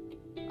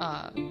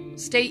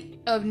State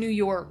of New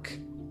York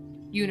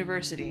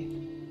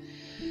University.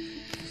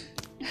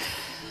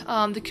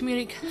 The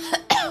community...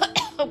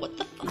 What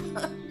the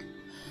fuck?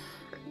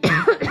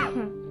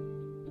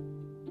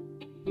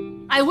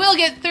 I will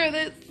get through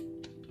this.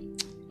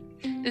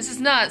 This is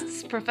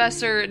nuts.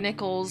 Professor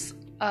Nichols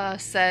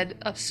said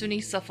of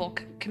SUNY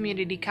Suffolk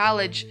Community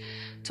College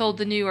told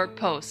the New York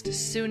Post,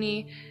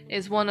 SUNY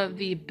is one of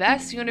the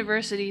best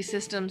university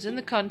systems in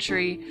the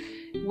country.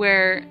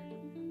 Why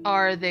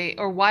are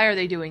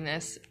they doing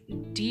this?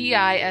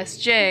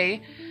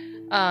 DISJ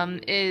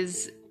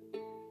is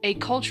a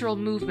cultural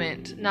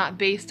movement not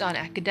based on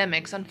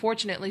academics.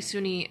 Unfortunately,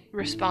 SUNY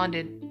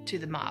responded to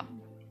the mob.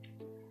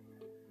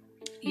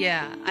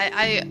 Yeah,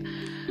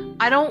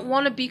 I don't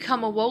want to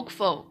become a woke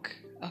folk.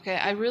 Okay,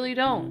 I really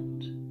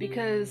don't.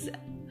 Because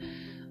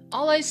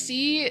all I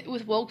see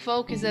with woke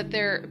folk is that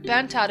they're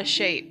bent out of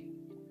shape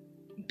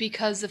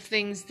because of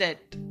things that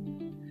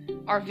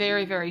are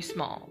very, very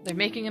small. They're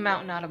making a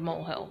mountain out of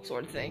molehill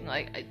sort of thing.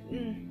 Like,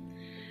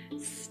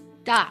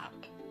 stop.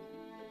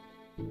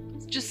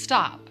 Just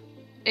stop.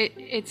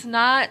 It's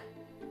not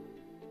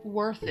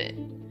worth it.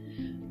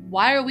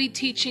 Why are we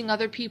teaching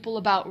other people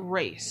about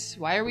race?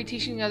 Why are we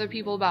teaching other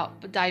people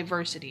about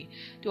diversity?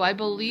 Do I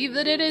believe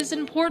that it is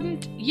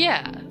important?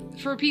 Yeah.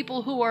 For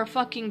people who are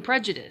fucking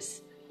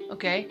prejudiced.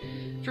 Okay?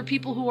 For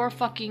people who are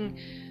fucking,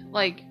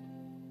 like,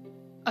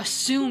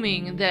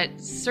 assuming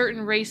that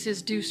certain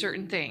races do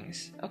certain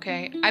things.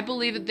 Okay? I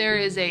believe that there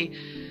is a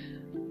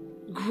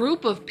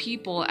group of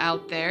people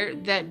out there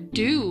that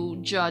do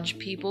judge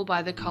people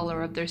by the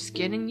color of their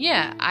skin, and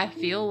yeah, I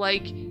feel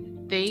like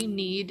they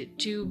need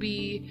to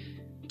be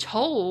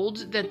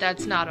told that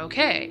that's not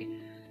okay.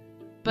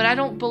 But I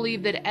don't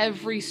believe that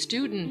every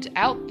student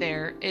out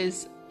there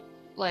is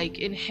like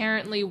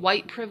inherently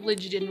white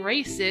privileged and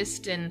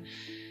racist and,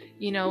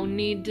 you know,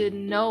 need to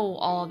know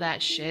all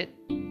that shit.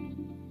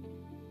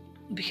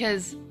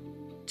 Because,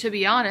 to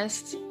be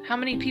honest, how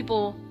many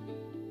people...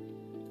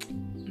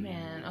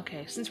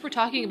 Okay, since we're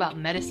talking about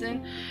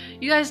medicine,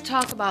 you guys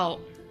talk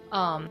about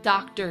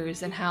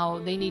doctors and how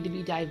they need to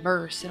be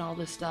diverse and all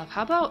this stuff.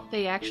 How about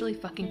they actually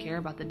fucking care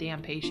about the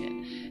damn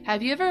patient?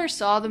 Have you ever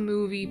saw the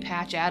movie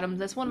Patch Adams?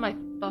 That's one of my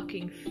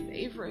fucking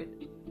favorite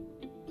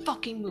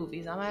fucking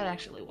movies. I might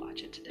actually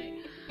watch it today.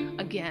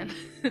 Again.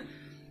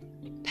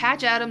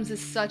 Patch Adams is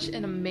such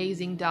an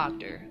amazing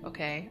doctor,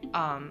 okay?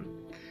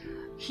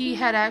 He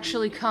had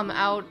actually come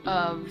out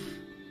of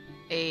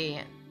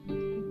a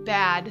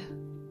bad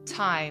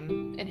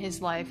time in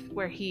his life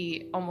where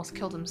he almost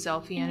killed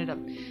himself. He ended up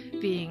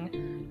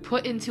being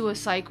put into a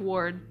psych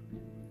ward,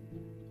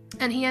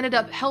 and he ended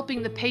up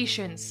helping the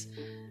patients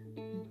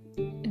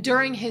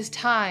during his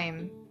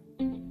time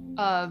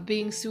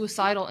being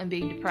suicidal and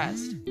being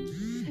depressed.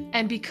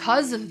 And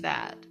because of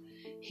that,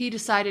 he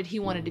decided he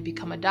wanted to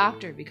become a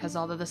doctor because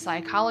all of the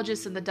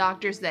psychologists and the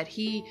doctors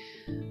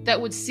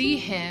that would see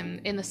him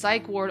in the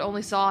psych ward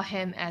only saw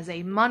him as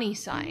a money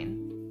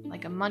sign,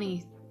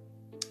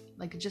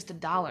 like just a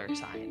dollar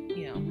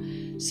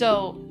sign,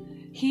 So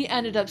he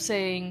ended up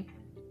saying,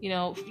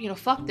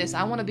 fuck this.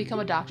 I want to become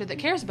a doctor that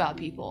cares about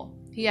people.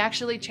 He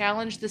actually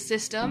challenged the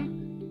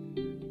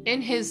system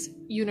in his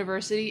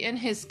university, in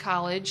his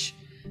college,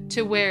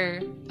 to where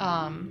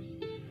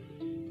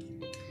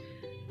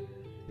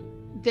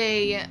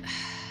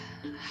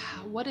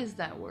what is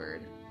that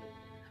word?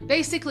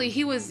 Basically,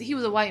 he was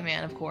a white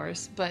man, of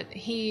course, but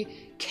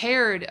he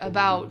cared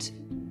about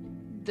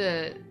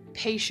the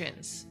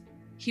patients.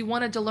 He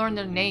wanted to learn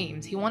their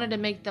names. He wanted to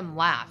make them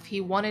laugh.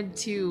 He wanted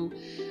to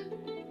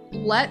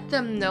let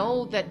them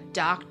know that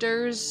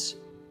doctors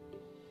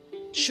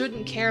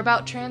shouldn't care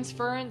about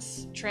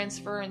transference.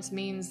 Transference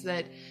means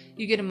that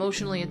you get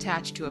emotionally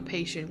attached to a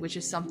patient, which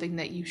is something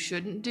that you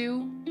shouldn't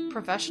do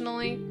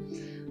professionally,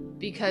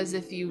 because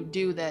if you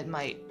do, that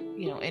might,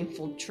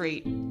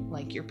 infiltrate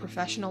like your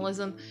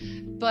professionalism.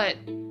 But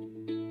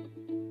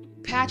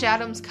Patch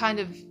Adams kind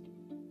of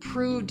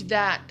proved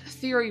that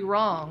theory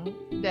wrong,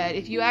 that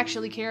if you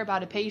actually care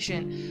about a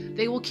patient,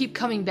 they will keep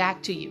coming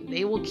back to you.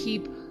 They will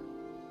keep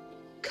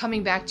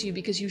coming back to you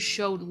because you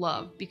showed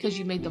love, because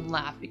you made them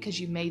laugh, because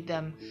you made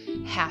them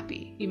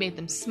happy, you made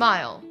them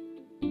smile.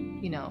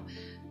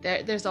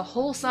 There's a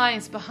whole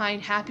science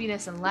behind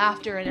happiness and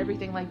laughter and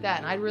everything like that,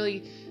 and I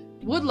really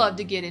would love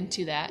to get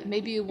into that.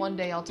 Maybe one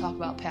day I'll talk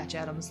about Patch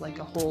Adams, like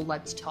a whole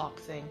Let's Talk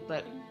thing.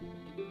 But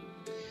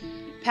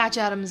Patch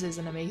Adams is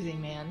an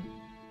amazing man.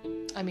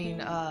 I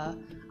mean, I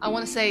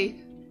want to say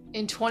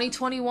in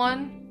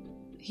 2021,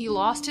 he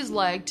lost his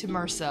leg to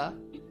MRSA,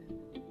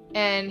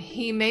 and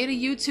he made a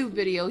YouTube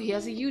video. He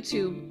has a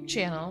YouTube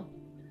channel,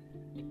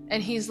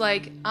 and he's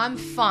like, I'm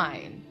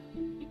fine.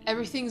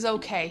 Everything's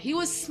okay. He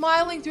was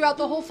smiling throughout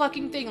the whole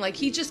fucking thing, like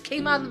he just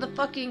came out of the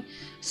fucking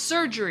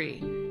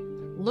surgery,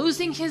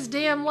 losing his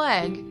damn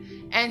leg,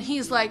 and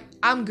he's like,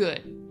 I'm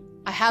good.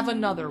 I have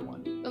another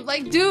one. I'm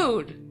like,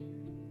 dude,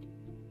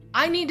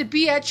 I need to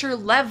be at your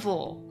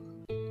level.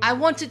 I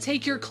want to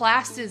take your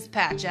classes,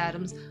 Patch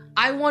Adams.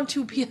 I want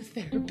to be a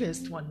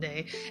therapist one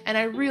day, and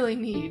I really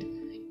need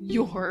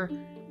your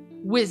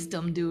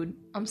wisdom, dude.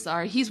 I'm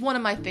sorry. He's one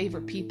of my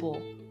favorite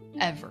people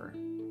ever.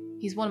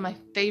 He's one of my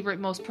favorite,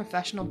 most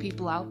professional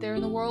people out there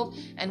in the world,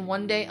 and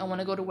one day I want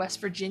to go to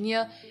West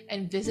Virginia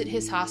and visit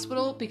his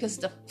hospital because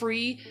it's a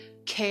free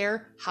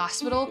care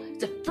hospital.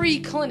 It's a free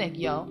clinic,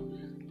 yo.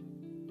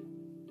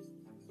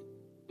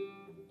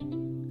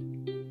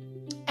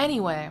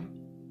 Anyway,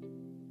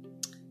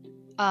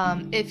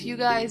 if you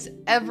guys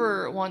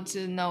ever want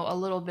to know a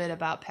little bit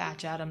about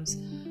Patch Adams,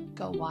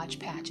 go watch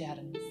Patch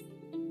Adams.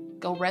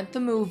 Go rent the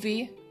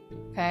movie,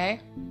 okay?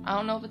 I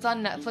don't know if it's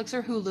on Netflix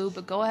or Hulu,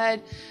 but go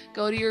ahead,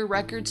 go to your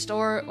record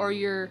store or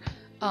your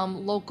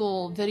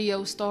local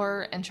video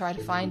store and try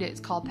to find it. It's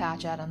called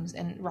Patch Adams,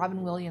 and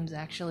Robin Williams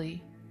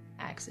actually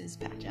acts as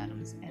Patch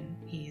Adams, and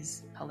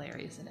he's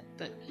hilarious in it.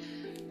 But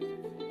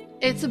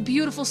it's a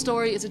beautiful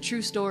story, it's a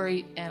true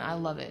story, and I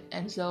love it.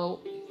 And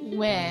so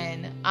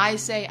when I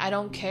say I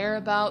don't care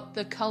about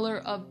the color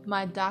of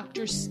my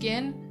doctor's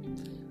skin,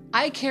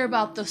 I care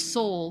about the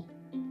soul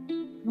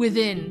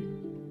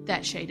within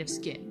that shade of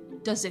skin.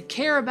 Does it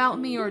care about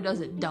me or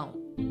does it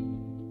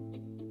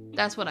don't?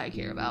 That's what I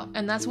care about,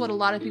 and that's what a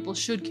lot of people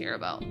should care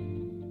about.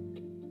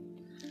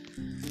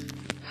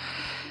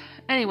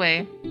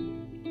 Anyway,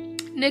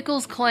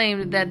 Nichols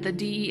claimed that the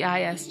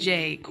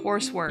DEISJ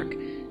coursework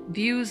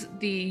views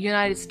the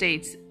United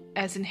States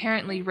as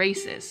inherently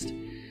racist,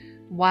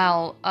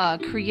 while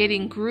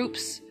creating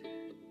groups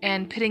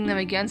and pitting them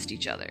against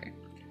each other.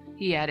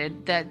 He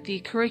added that the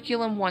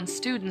curriculum wants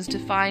students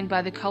defined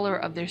by the color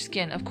of their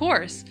skin. Of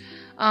course,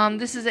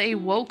 this is a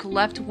woke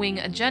left-wing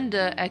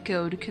agenda,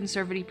 echoed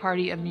Conservative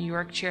Party of New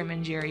York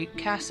Chairman Jerry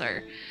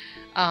Kasser.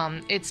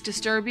 It's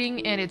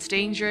disturbing and it's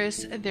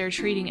dangerous. They're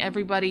treating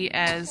everybody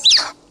as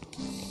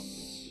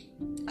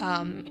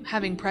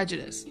having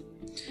prejudice.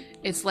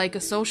 It's like a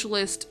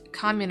socialist,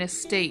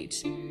 communist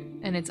state,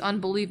 and it's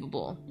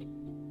unbelievable.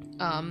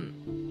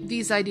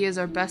 These ideas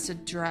are best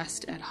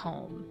addressed at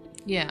home.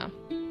 Yeah,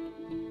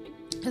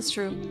 that's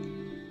true.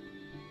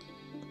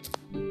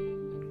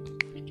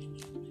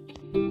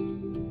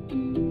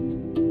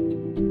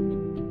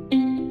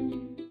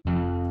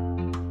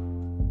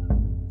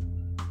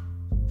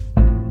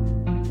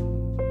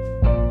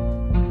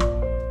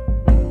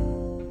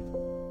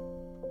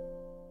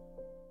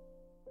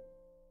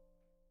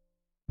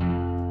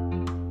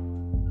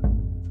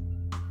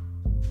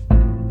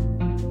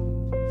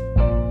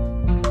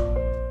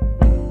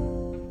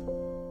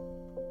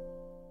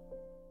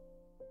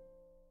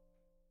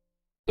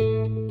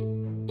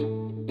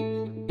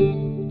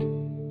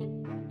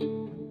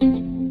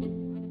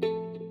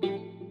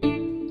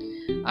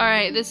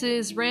 Alright, this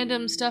is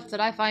random stuff that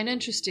I find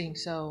interesting,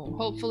 so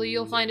hopefully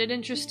you'll find it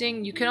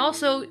interesting. You can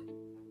also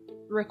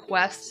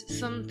request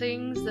some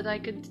things that I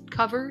could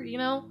cover,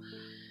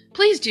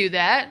 Please do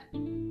that.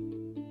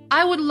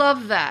 I would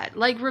love that.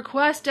 Like,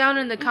 request down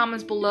in the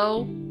comments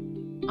below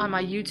on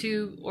my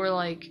YouTube or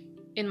like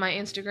in my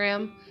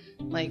Instagram.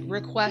 Like,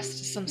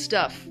 request some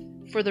stuff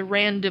for the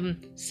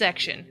random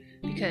section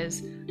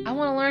because I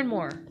want to learn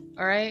more.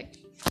 Alright?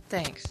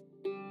 Thanks.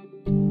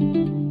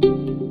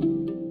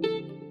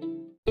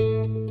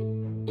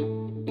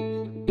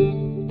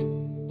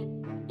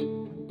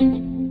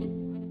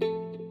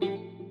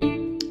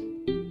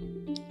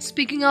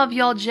 Speaking of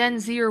y'all Gen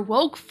Z or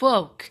woke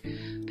folk,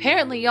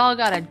 apparently y'all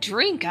got a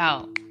drink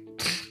out.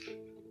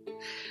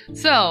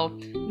 So,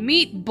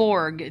 meet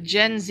Borg,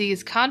 Gen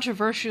Z's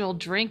controversial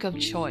drink of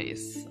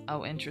choice.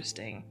 Oh,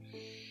 interesting.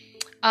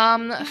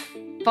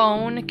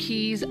 Phone,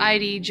 keys,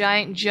 ID,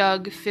 giant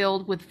jug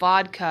filled with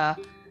vodka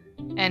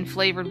and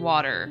flavored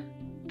water.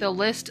 The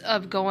list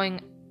of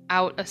going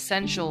out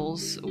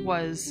essentials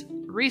was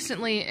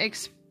recently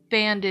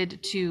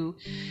expanded to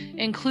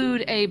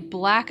include a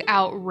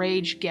blackout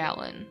rage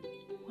gallon.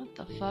 What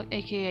the fuck?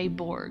 AKA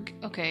Borg.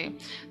 Okay.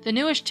 The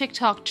newest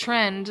TikTok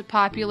trend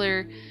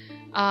popular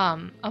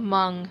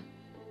among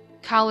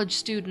college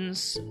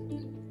students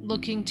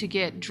looking to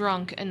get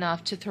drunk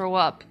enough to throw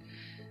up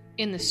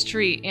in the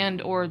street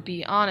and or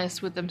be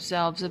honest with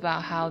themselves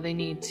about how they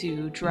need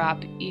to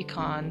drop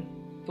econ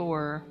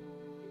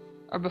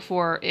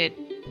before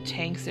it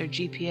tanks their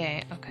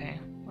GPA. Okay,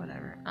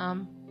 whatever.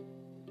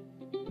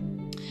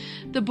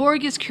 The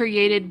Borg is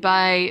created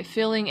by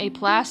filling a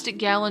plastic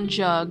gallon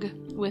jug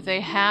with a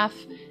half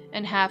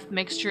and half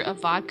mixture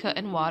of vodka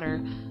and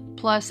water,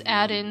 plus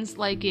add-ins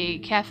like a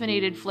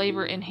caffeinated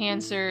flavor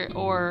enhancer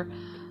or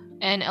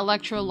an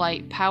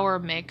electrolyte power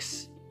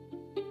mix,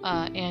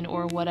 and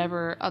or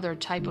whatever other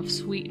type of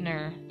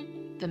sweetener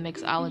the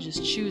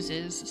mixologist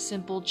chooses.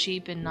 Simple,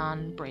 cheap, and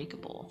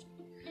non-breakable.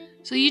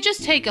 So you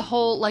just take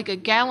a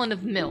gallon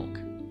of milk,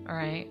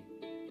 alright?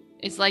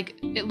 It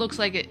looks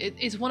like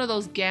it's one of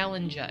those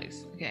gallon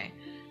jugs, okay?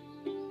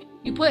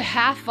 You put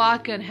half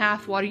vodka and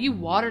half water. You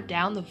water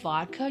down the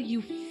vodka,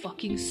 you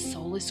fucking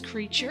soulless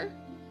creature.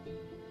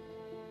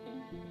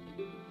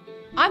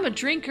 I'm a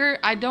drinker.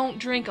 I don't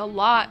drink a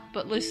lot,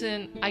 but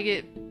listen, I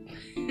get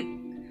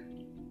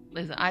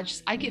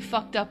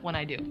fucked up when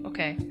I do,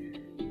 okay?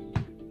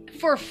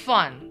 For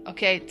fun,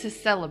 okay? To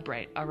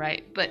celebrate,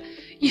 alright? But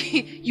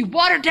you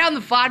water down the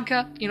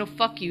vodka,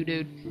 fuck you,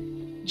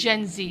 dude.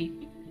 Gen Z,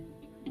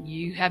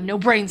 you have no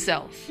brain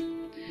cells.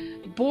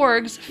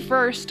 Borgs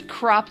first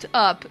cropped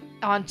up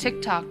on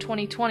TikTok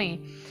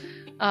 2020,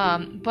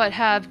 but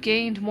have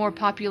gained more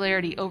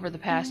popularity over the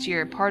past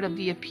year. Part of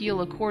the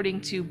appeal,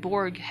 according to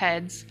Borg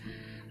heads,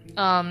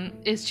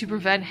 is to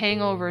prevent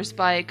hangovers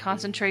by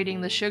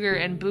concentrating the sugar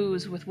and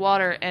booze with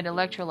water and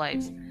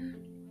electrolytes.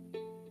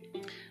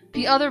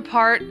 The other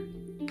part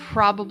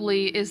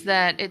probably is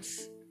that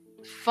it's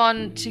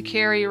fun to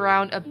carry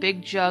around a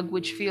big jug,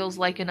 which feels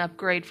like an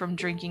upgrade from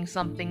drinking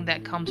something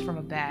that comes from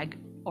a bag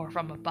or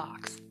from a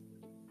box.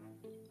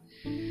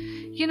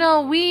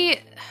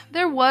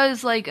 There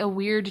was like a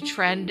weird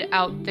trend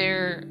out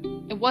there.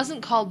 It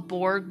wasn't called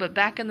Borg, but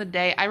back in the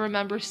day, I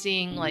remember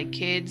seeing like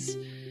kids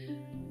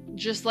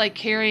just like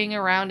carrying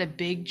around a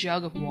big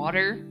jug of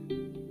water,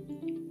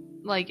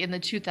 like in the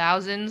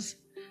 2000s.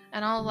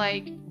 And I was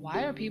like,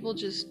 why are people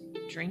just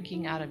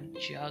drinking out of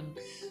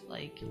jugs?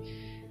 Like,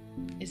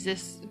 is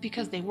this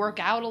because they work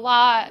out a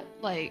lot?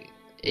 Like,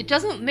 it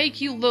doesn't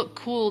make you look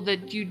cool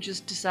that you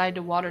just decide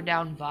to water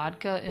down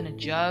vodka in a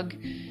jug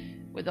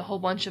with a whole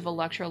bunch of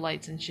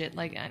electrolytes and shit.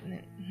 Like,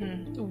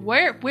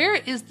 where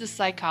is the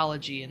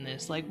psychology in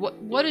this? Like,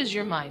 what is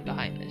your mind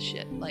behind this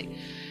shit? Like,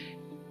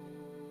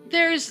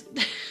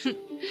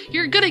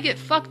 you're gonna get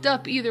fucked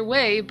up either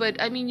way, but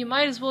I mean, you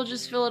might as well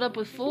just fill it up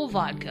with full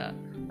vodka.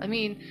 I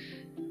mean,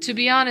 to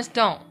be honest,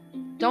 don't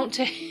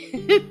take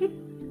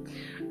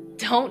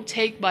don't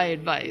take my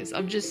advice.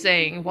 I'm just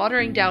saying,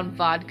 watering down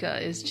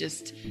vodka is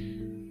just,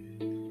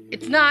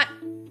 it's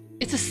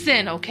a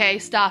sin, okay?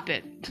 Stop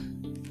it.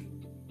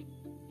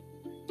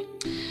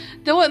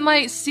 Though it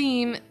might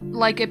seem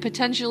like a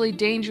potentially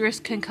dangerous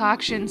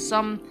concoction,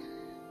 some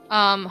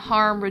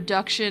harm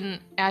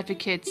reduction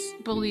advocates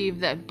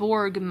believe that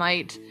Borg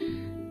might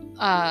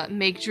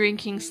make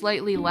drinking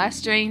slightly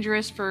less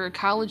dangerous for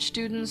college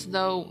students,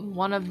 though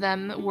one of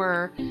them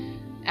were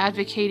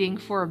advocating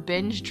for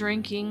binge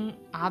drinking,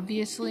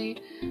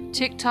 obviously.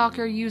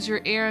 TikToker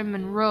user Aaron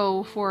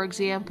Monroe, for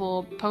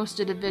example,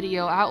 posted a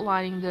video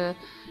outlining the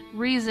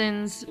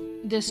reasons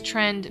this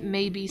trend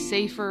may be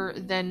safer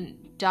than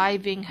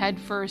diving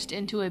headfirst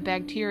into a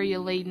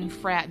bacteria-laden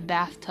frat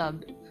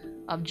bathtub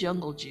of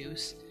jungle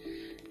juice.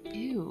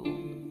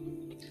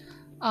 Ew.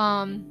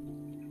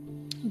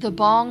 The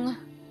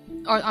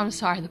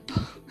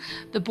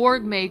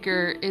Borg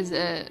maker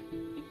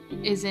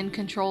is in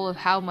control of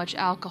how much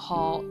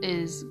alcohol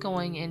is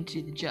going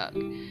into the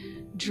jug.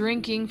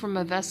 Drinking from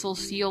a vessel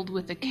sealed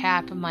with a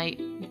cap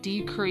might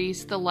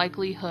decrease the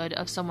likelihood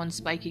of someone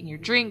spiking your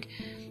drink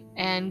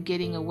and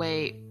getting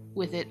away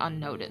with it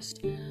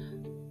unnoticed.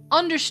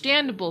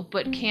 Understandable,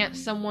 but can't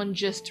someone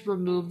just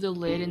remove the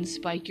lid and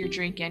spike your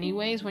drink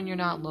anyways when you're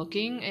not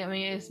looking? I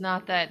mean, it's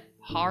not that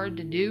hard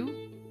to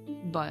do.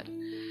 but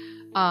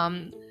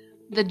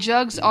the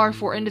jugs are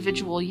for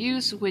individual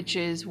use, which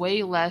is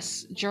way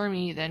less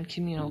germy than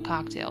communal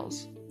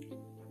cocktails.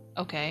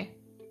 Okay.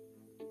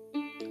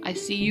 I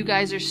see you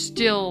guys are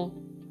still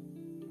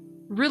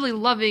really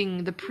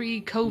loving the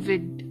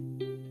pre-COVID,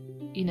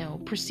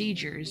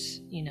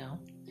 procedures,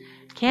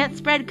 Can't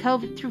spread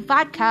COVID through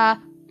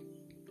vodka.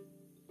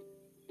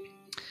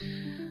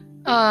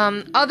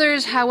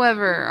 Others,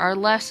 however, are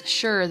less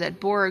sure that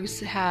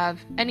Borgs have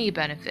any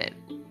benefit.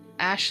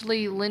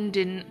 Ashley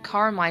Lyndon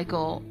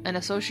Carmichael, an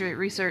associate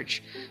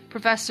research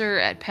professor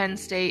at Penn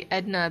State,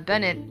 Edna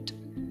Bennett,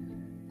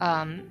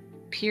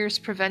 Pierce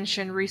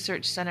Prevention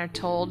Research Center,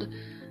 told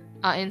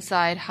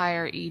Inside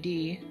Higher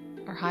Ed,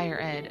 or Higher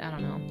Ed, I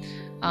don't know.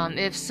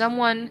 If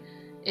someone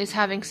is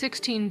having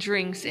 16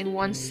 drinks in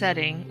one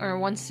sitting,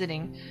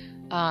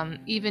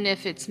 even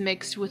if it's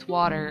mixed with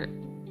water,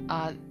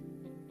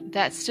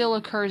 that still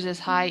occurs as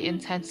high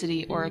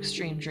intensity or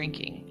extreme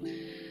drinking.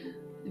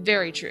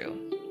 Very true.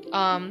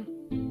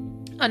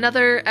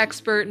 Another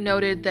expert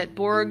noted that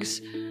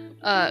Borgs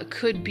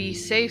could be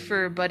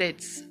safer, but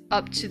it's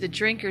up to the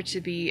drinker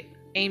to be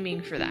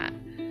aiming for that.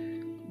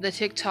 The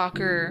TikTok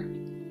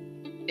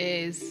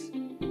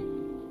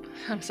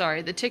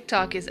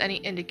is any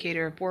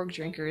indicator of Borg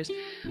drinkers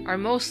are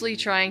mostly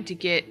trying to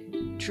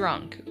get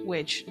drunk,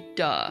 which,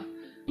 duh.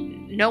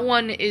 No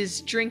one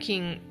is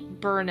drinking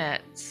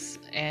Burnett's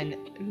and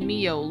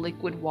Mio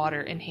liquid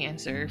water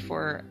enhancer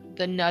for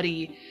the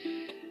nutty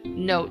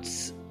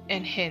notes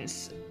and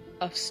hints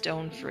of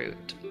stone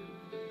fruit.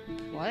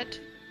 What?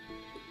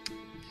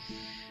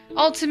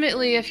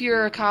 Ultimately, if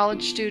you're a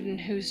college student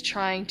who's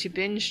trying to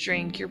binge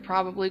drink, you're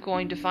probably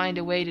going to find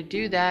a way to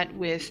do that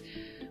with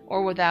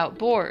or without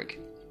Borg.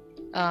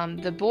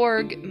 The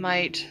Borg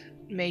might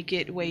make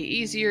it way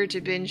easier to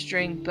binge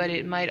drink, but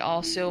it might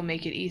also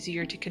make it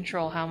easier to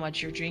control how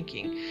much you're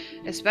drinking,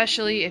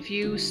 especially if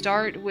you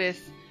start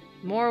with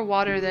more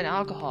water than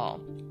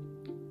alcohol.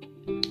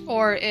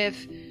 Or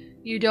if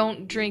you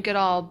don't drink at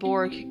all,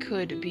 Borg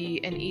could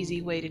be an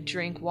easy way to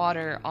drink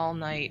water all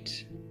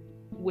night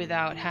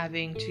without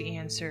having to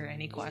answer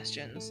any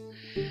questions.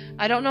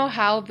 I don't know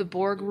how the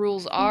Borg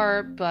rules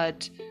are,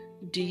 but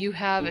do you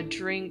have a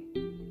drink,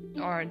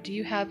 or do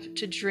you have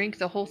to drink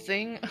the whole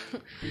thing?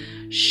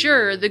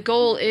 Sure, the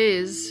goal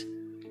is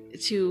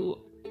to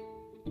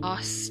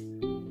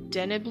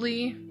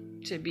ostensibly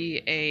to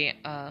be a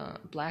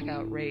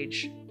blackout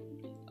rage.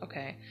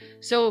 Okay,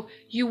 so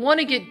you want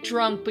to get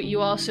drunk, but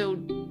you also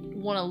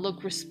want to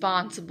look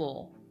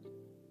responsible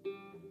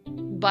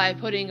by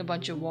putting a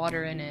bunch of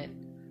water in it.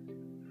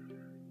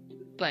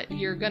 But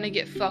you're gonna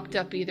get fucked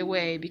up either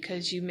way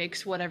because you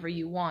mix whatever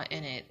you want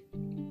in it.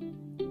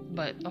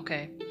 But,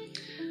 okay.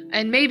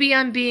 And maybe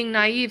I'm being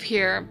naive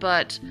here,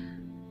 but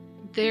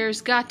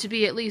there's got to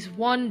be at least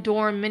one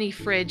dorm mini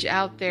fridge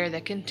out there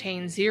that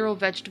contains 0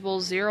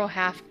 vegetables, 0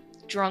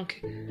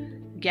 half-drunk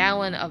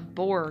gallon of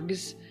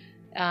Borgs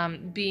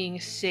being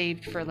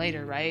saved for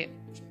later, right?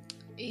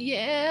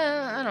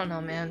 Yeah, I don't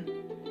know, man.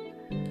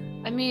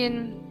 I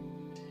mean,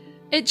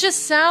 it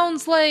just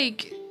sounds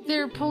like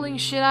they're pulling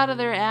shit out of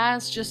their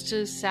ass just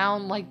to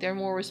sound like they're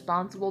more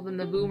responsible than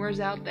the boomers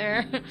out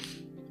there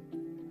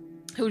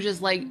who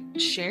just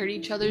shared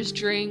each other's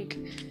drink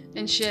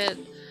and shit.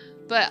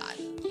 But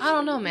I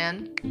don't know,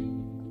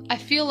 man. I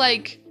feel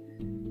like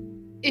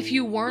if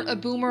you weren't a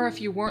boomer, if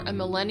you weren't a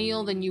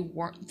millennial, then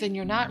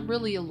you're not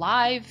really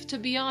alive, to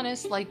be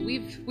honest.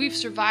 We've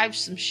survived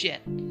some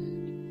shit.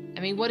 I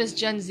mean, what has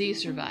Gen Z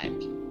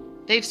survived?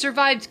 They've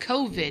survived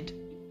COVID,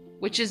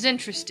 which is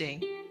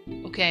interesting,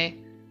 okay?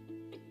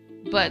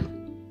 But,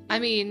 I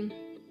mean,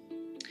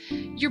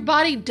 your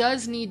body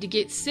does need to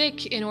get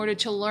sick in order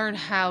to learn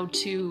how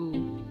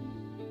to,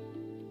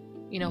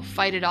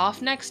 fight it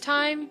off next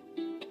time.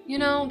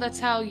 That's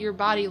how your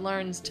body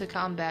learns to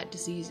combat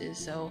diseases.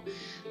 So,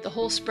 the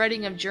whole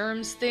spreading of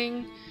germs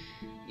thing,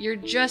 you're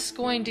just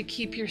going to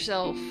keep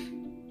yourself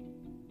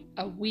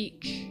a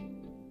weak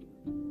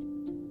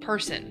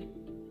person.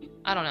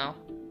 I don't know.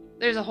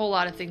 There's a whole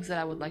lot of things that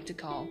I would like to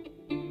call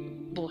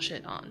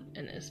bullshit on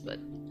in this, but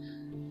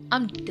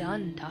I'm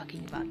done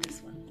talking about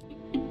this one.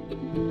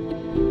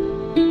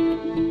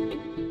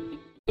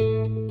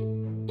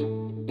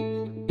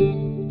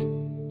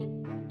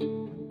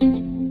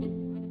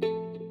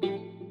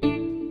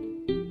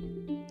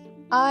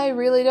 I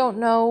really don't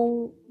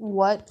know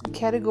what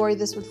category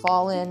this would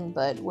fall in,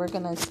 but we're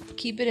gonna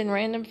keep it in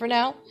random for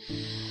now.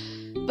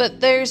 But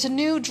there's a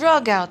new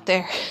drug out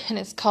there, and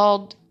it's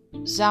called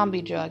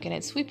zombie drug, and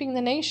it's sweeping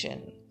the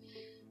nation.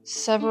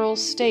 Several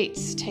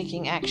states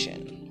taking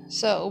action.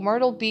 So,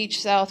 Myrtle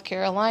Beach, South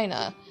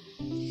Carolina.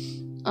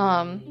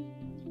 A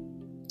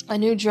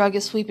new drug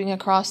is sweeping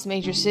across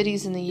major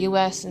cities in the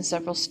U.S., and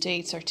several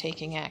states are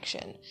taking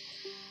action.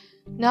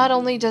 Not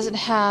only does it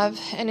have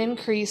an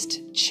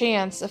increased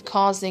chance of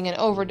causing an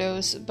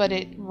overdose, but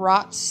it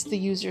rots the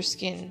user's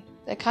skin.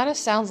 That kind of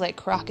sounds like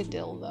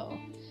crocodile, though.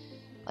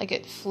 Like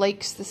it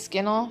flakes the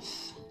skin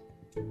off.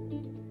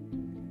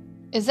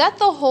 Is that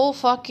the whole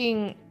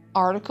fucking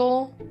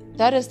article,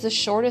 that is the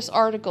shortest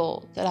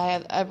article that I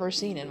have ever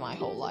seen in my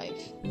whole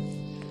life.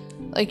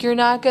 Like, you're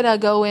not gonna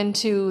go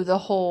into the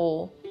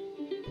whole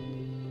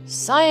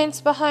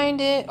science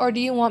behind it, or do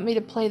you want me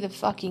to play the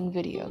fucking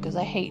video? Because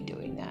I hate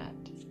doing that.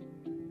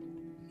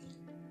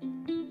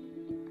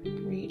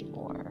 Read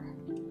more.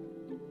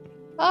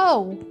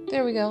 Oh,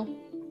 there we go.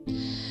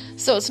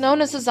 So it's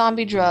known as a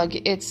zombie drug.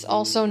 It's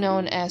also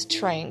known as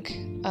Tranq.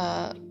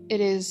 It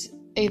is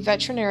a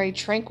veterinary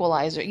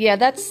tranquilizer. Yeah,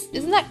 that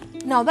sounds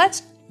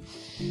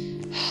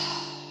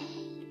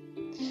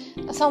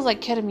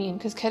like ketamine,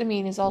 because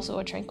ketamine is also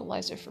a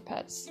tranquilizer for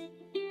pets.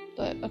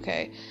 But,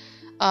 okay.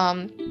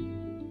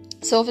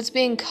 So if it's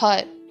being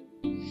cut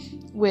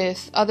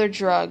with other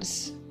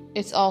drugs,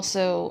 it's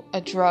also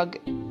a drug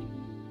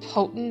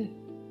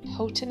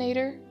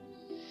potinator.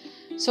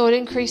 So it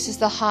increases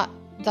the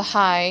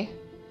high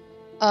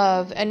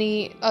of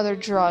any other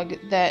drug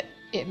that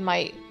it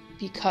might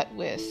be cut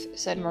with,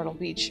 said Myrtle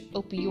Beach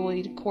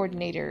opioid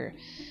coordinator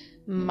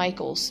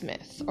Michelle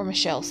Smith.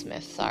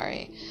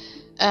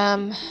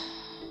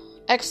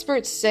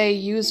 Experts say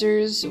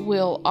users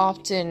will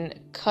often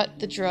cut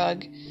the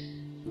drug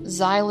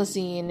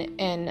xylazine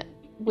and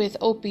with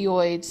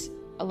opioids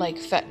like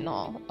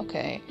fentanyl.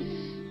 Okay.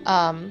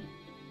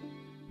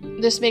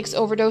 This makes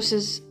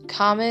overdoses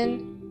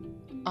common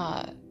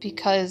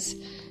because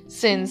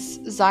since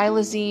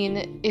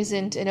xylazine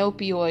isn't an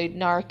opioid,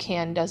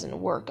 Narcan doesn't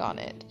work on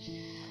it.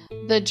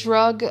 The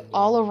drug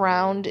all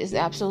around is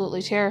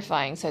absolutely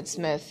terrifying, said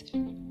Smith.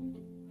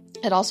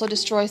 It also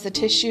destroys the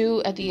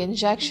tissue at the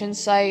injection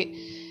site.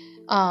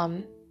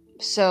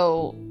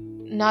 So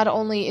not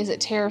only is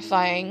it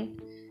terrifying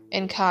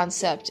in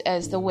concept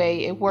as the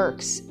way it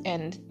works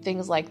and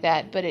things like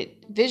that, but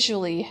it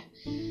visually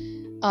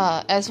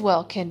as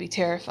well can be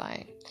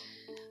terrifying.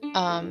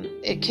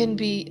 It can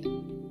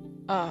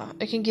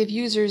give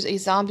users a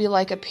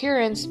zombie-like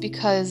appearance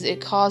because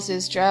it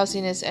causes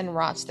drowsiness and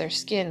rots their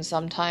skin,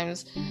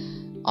 sometimes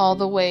all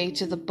the way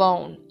to the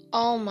bone.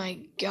 Oh my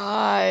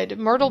god.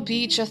 Myrtle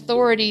Beach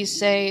authorities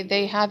say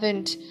they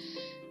haven't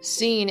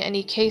seen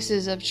any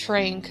cases of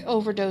Tranq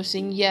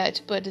overdosing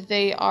yet, but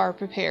they are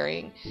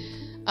preparing.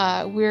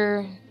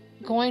 We're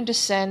going to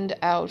send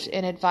out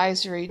an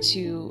advisory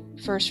to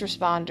first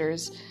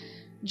responders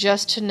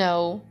just to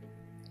know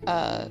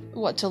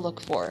what to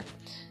look for,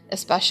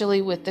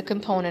 especially with the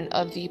component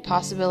of the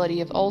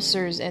possibility of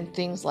ulcers and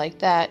things like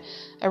that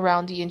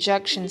around the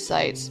injection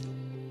sites,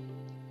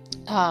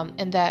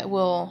 and that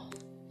will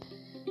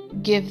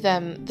give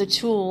them the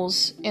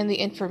tools and the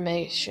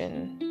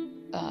information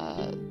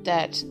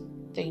that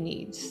they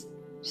need,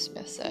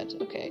 Smith said.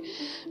 Okay.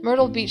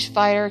 Myrtle Beach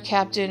Fire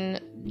Captain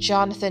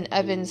Jonathan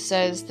Evans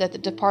says that the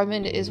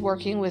department is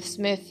working with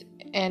Smith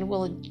and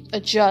will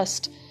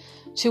adjust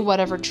to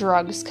whatever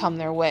drugs come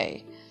their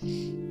way.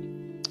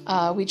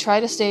 We try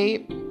to stay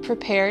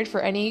prepared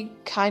for any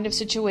kind of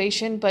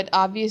situation, but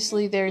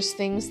obviously there's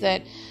things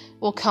that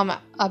will come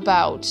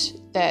about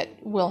that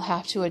we'll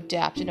have to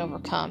adapt and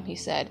overcome, he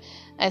said.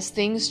 As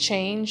things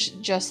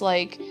change, just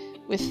like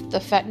with the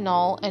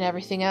fentanyl and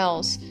everything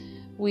else,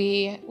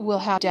 we will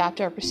have to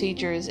adapt our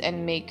procedures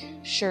and make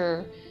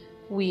sure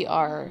we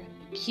are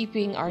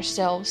keeping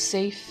ourselves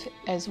safe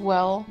as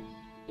well,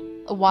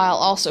 while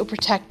also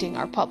protecting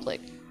our public.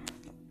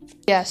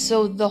 Yeah,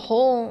 so the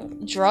whole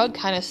drug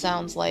kind of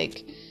sounds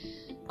like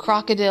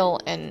crocodile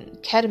and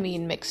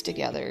ketamine mixed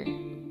together.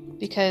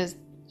 Because,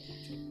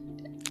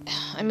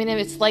 I mean, if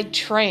it's like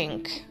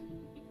Tranq,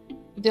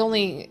 the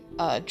only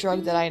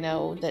drug that I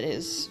know that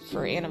is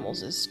for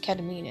animals is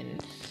ketamine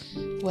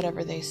and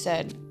whatever they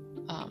said,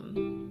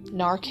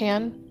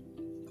 Narcan.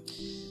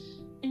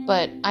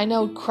 But I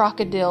know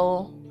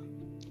crocodile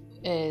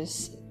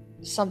is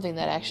something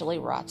that actually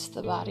rots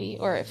the body,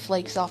 or it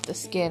flakes off the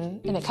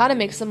skin, and it kind of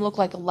makes them look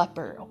like a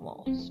leopard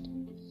almost.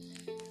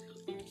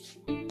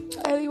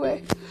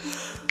 Anyway,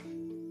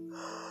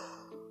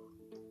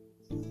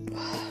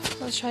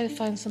 let's try to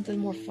find something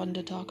more fun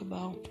to talk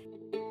about.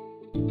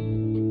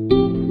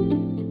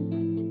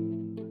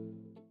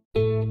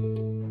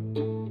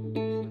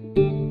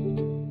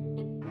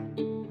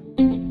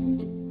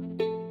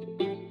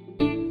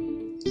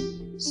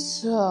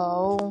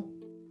 So,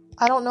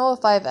 I don't know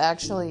if I've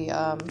actually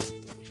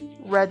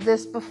read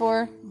this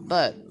before,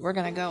 but we're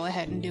gonna go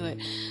ahead and do it.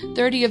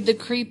 30 of the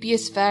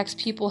creepiest facts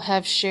people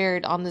have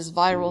shared on this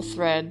viral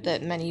thread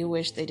that many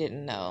wish they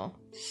didn't know.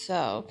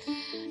 So,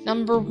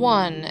 number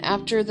 1,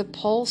 after the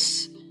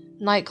Pulse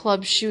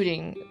nightclub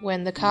shooting,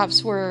 when the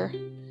cops were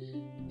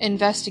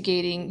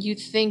investigating, you'd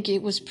think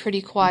it was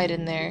pretty quiet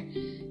in there.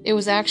 It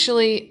was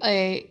actually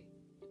a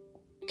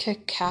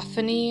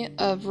cacophony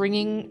of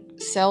ringing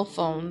cell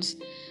phones.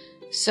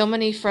 So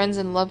many friends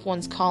and loved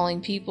ones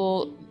calling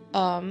people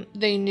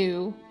they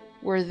knew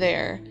were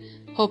there,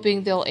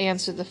 hoping they'll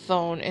answer the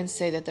phone and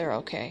say that they're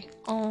okay.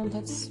 Oh,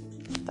 that's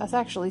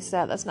actually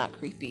sad. That's not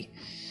creepy.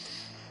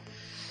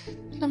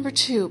 Number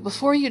 2,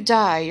 before you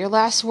die, your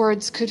last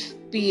words could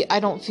be, "I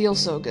don't feel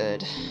so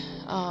good."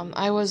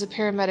 I was a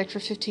paramedic for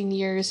 15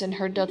 years and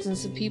heard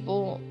dozens of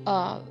people's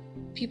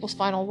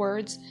final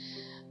words.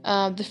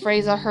 The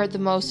phrase I heard the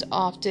most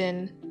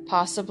often,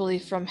 possibly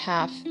from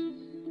half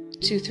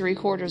to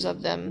 3/4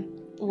 of them,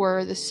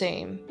 were the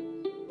same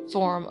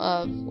form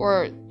of,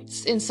 or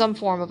in some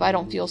form of, I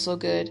don't feel so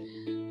good.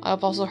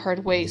 I've also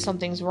heard, wait,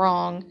 something's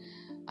wrong.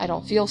 I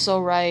don't feel so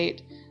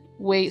right.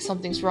 Wait,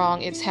 something's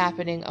wrong. It's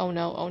happening. Oh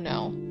no, oh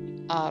no.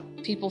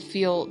 People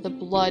feel the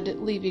blood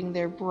leaving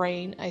their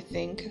brain, I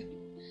think.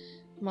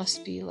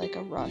 Must be like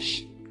a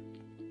rush.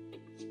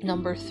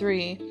 Number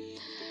 3.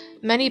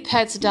 Many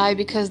pets die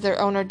because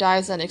their owner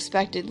dies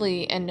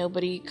unexpectedly and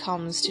nobody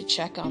comes to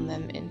check on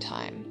them in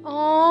time.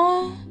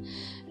 Aww.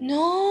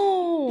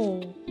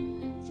 No.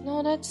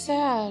 No, that's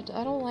sad.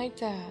 I don't like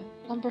that.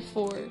 Number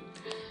 4.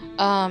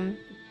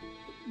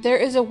 There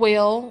is a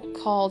whale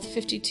called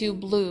 52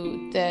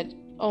 Blue that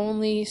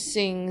only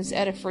sings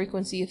at a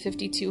frequency of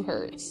 52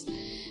 hertz,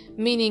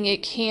 meaning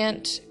it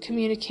can't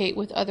communicate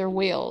with other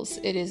whales.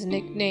 It is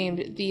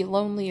nicknamed the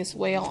loneliest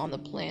whale on the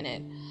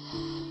planet.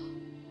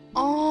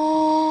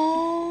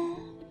 Oh,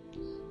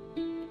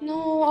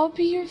 no, I'll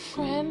be your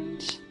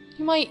friend.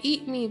 You might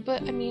eat me,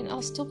 but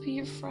I'll still be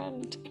your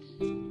friend.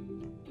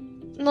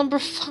 Number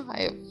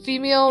 5.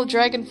 Female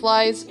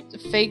dragonflies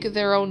fake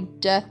their own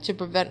death to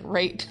prevent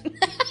rape.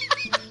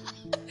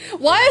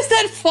 Why is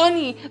that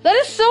funny? That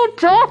is so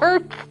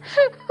dark.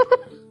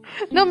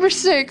 Number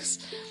 6.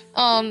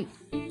 On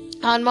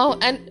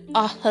Mount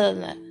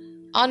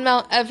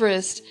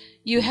Everest,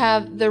 you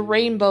have the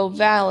Rainbow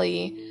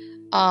Valley,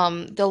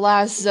 the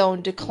last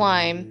zone to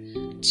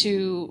climb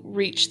to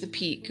reach the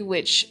peak,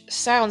 which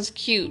sounds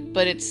cute,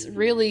 but it's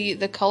really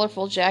the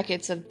colorful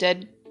jackets of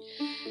dead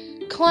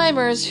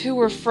climbers who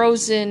were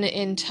frozen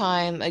in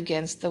time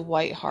against the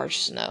white harsh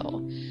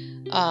snow.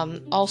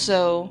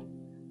 Also,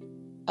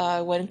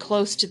 when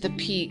close to the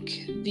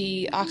peak,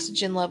 the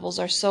oxygen levels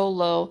are so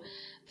low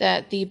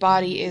that the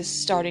body is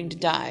starting to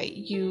die.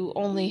 You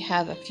only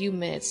have a few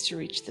minutes to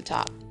reach the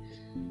top.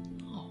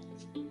 Oh,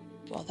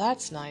 well,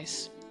 that's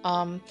nice.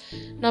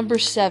 Number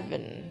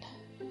 7.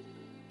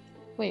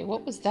 Wait,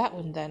 what was that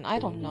one then? I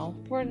don't know.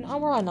 We're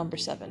on number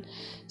 7.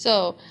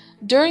 So,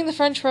 during the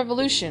French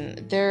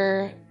Revolution,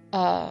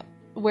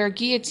 where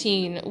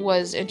guillotine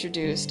was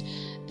introduced,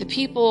 the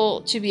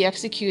people to be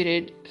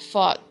executed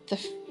fought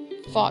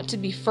to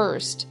be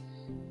first.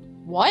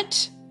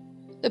 What?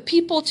 The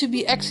people to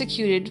be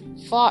executed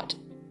fought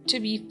to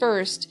be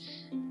first,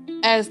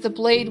 as the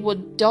blade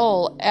would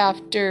dull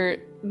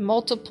after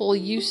multiple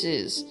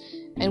uses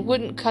and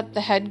wouldn't cut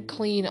the head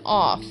clean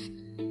off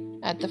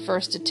at the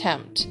first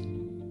attempt.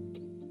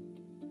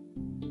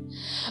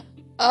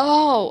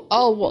 Oh,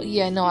 well,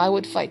 yeah, no, I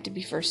would fight to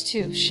be first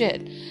too.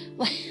 Shit.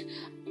 Like,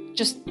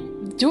 just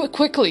do it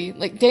quickly.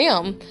 Like,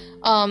 damn.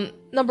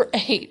 Number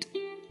 8.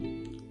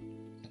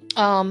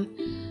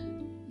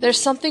 There's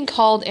something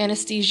called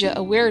anesthesia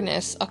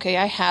awareness. Okay,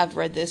 I have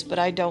read this, but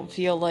I don't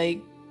feel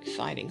like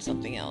finding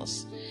something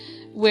else.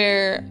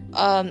 Where,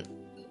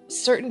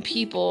 certain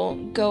people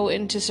go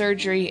into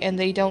surgery and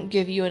they don't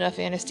give you enough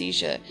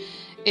anesthesia.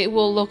 It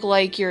will look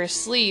like you're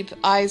asleep,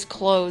 eyes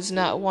closed,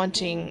 not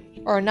wanting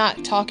or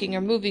not talking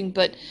or moving,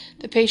 but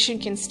the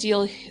patient can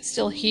still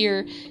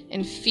hear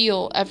and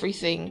feel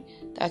everything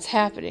that's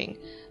happening.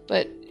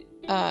 But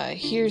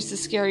here's the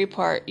scary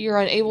part. You're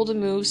unable to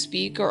move,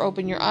 speak, or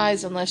open your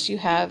eyes unless you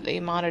have a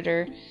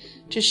monitor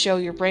to show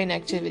your brain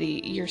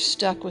activity. You're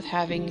stuck with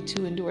having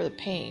to endure the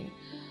pain.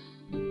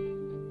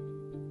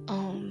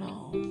 Oh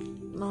no.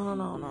 No,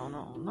 no, no,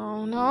 no,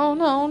 no, no,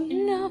 no,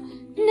 no,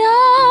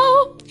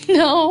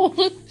 no,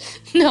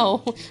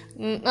 no,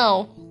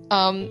 no.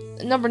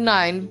 Number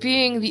 9.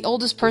 Being the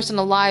oldest person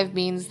alive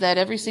means that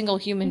every single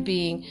human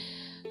being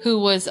who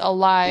was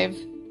alive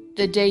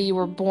the day you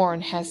were born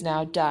has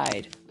now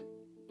died.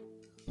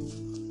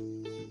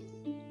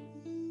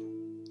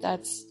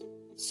 That's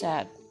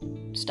sad.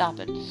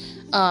 Stop it.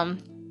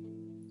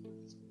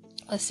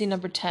 Let's see,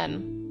 number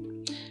 10.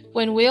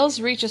 When whales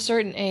reach a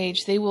certain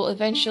age, they will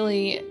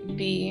eventually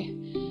be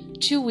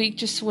too weak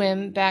to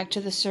swim back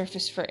to the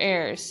surface for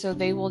air, so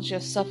they will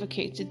just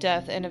suffocate to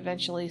death and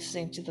eventually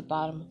sink to the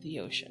bottom of the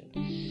ocean.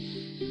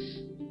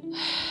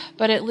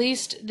 But at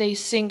least they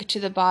sink to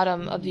the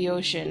bottom of the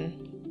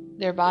ocean.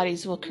 Their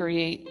bodies will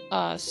create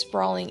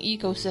sprawling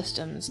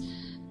ecosystems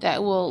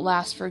that will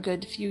last for a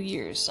good few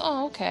years.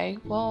 Oh, okay.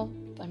 Well,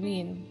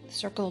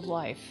 circle of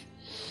life.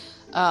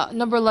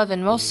 Number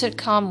 11. Most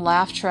sitcom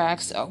laugh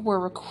tracks were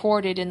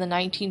recorded in the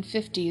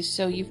 1950s,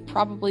 so you've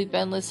probably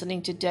been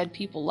listening to dead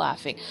people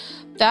laughing.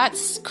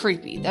 That's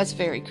creepy. That's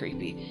very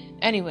creepy.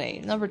 Anyway,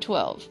 number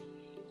 12.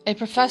 A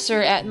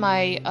professor at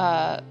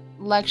my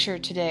lecture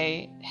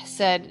today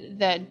said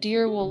that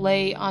deer will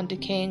lay on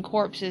decaying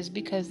corpses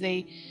because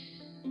they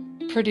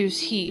produce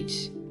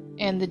heat,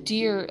 and the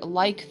deer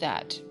like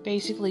that.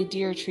 Basically,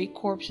 deer treat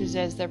corpses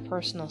as their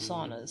personal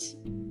saunas.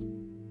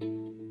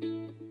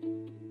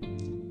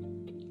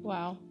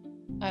 Wow.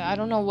 I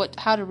don't know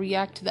how to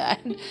react to that.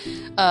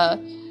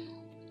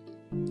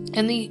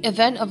 In the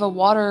event of a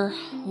water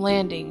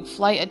landing,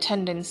 flight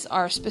attendants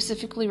are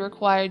specifically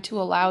required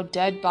to allow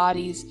dead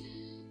bodies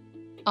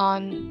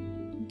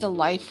on the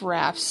life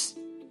rafts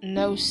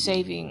no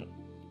saving,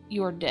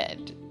 you're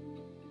dead.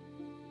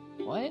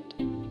 What?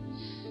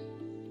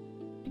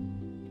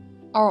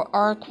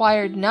 Are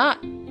required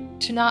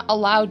to not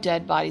allow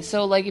dead bodies.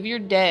 So, like, if you're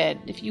dead,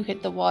 if you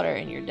hit the water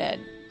and you're dead,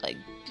 like,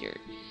 you're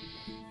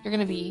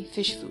gonna be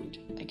fish food,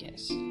 I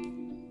guess.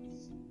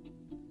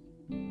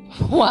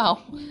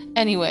 Wow.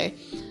 Anyway,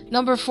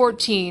 number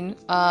 14.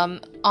 On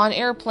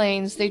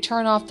airplanes, they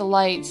turn off the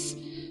lights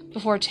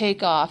before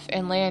takeoff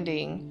and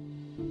landing,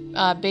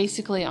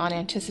 basically on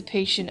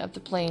anticipation of the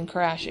plane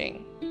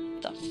crashing.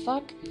 The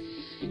fuck?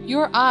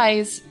 Your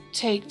eyes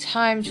take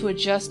time to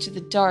adjust to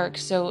the dark,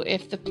 so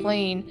if the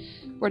plane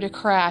were to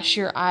crash,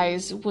 your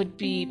eyes would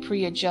be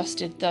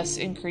pre-adjusted, thus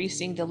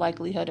increasing the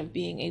likelihood of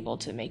being able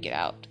to make it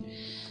out.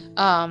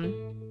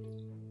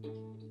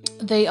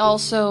 They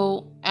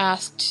also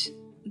asked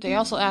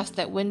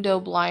that window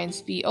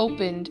blinds be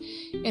opened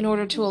in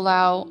order to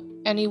allow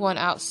anyone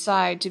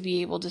outside to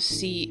be able to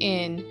see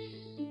in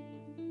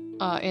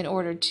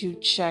order to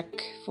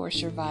check for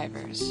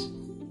survivors.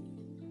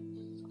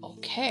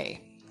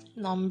 Okay.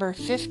 Number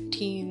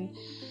 15.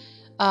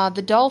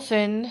 The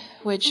dolphin,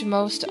 which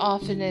most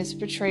often is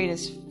portrayed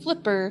as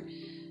Flipper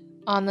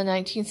on the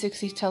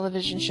 1960s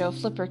television show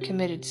Flipper,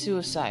 committed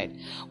suicide.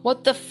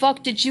 What the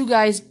fuck did you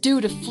guys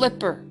do to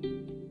Flipper?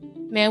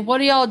 Man, what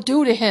do y'all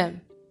do to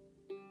him?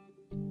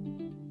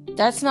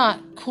 That's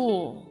not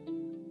cool.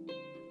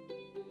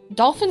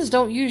 Dolphins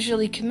don't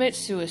usually commit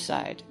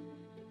suicide.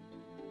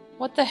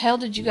 What the hell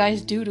did you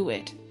guys do to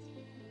it?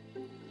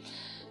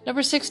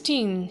 Number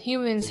 16.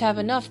 Humans have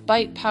enough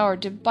bite power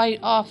to bite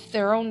off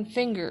their own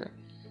finger,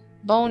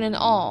 bone and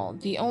all.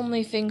 The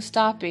only thing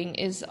stopping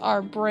is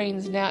our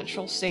brain's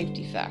natural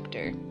safety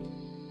factor.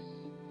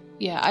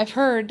 Yeah, I've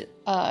heard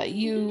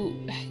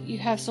you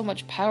have so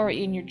much power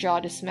in your jaw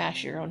to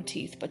smash your own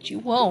teeth, but you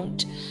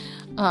won't.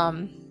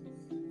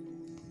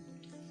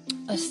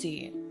 Let's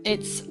see.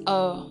 It's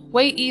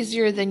way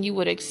easier than you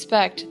would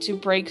expect to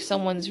break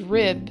someone's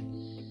rib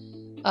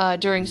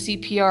during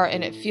CPR,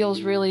 and it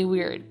feels really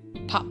weird.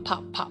 Pop,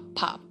 pop, pop,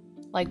 pop.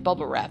 Like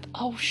bubble wrap.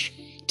 Oh,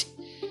 shit.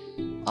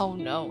 Oh,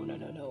 no.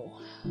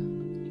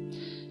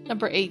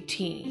 Number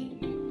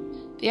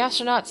 18. The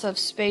astronauts of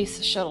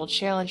Space Shuttle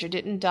Challenger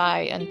didn't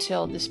die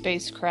until the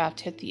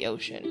spacecraft hit the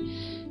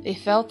ocean. They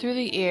fell through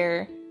the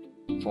air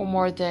for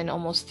more than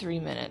almost 3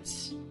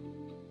 minutes.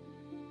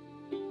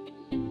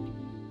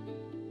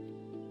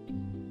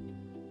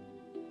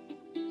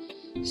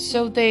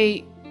 So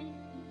they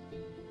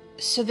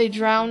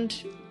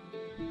drowned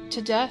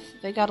to death?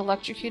 They got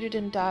electrocuted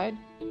and died?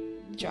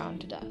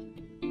 Drowned to death.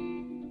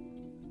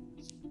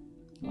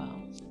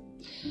 Wow.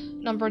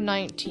 Number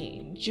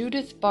 19.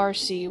 Judith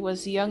Barcy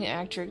was the young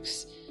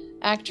actress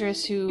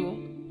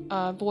who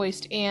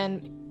voiced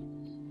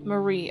Anne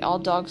Marie, All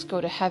Dogs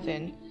Go to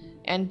Heaven,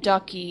 and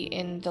Ducky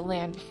in The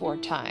Land Before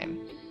Time.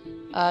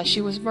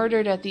 She was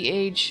murdered at the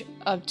age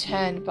of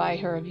 10 by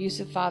her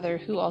abusive father,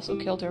 who also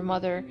killed her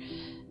mother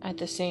at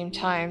the same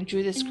time.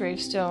 Judith's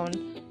gravestone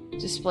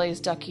displays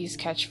Ducky's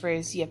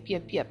catchphrase, yep,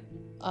 yep, yep.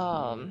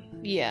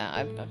 Yeah,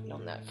 I've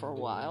known that for a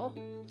while.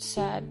 It's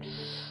sad.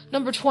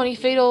 Number 20,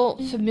 fatal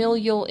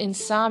familial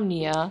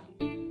insomnia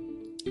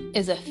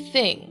is a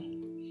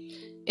thing.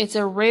 It's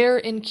a rare,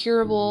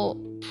 incurable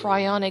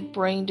prionic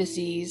brain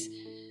disease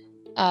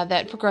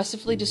that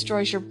progressively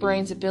destroys your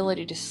brain's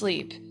ability to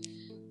sleep.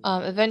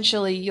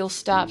 Eventually, you'll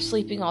stop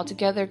sleeping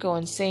altogether, go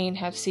insane,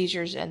 have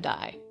seizures, and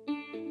die.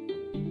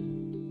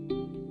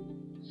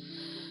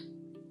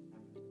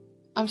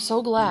 I'm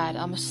so glad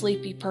I'm a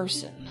sleepy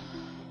person.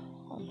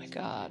 Oh my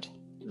god.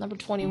 Number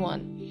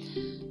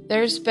 21.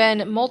 There's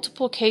been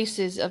multiple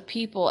cases of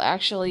people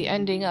actually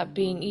ending up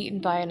being eaten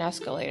by an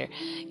escalator.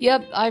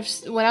 Yep,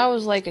 when I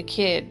was like a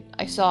kid,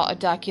 I saw a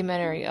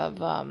documentary of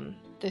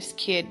this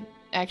kid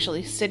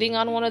actually sitting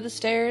on one of the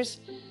stairs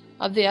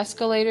of the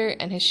escalator,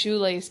 and his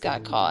shoelace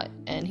got caught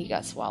and he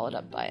got swallowed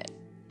up by it.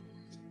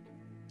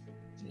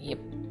 Yep.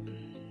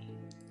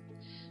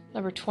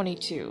 Number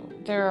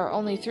 22. There are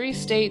only 3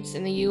 states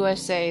in the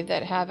USA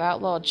that have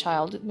outlawed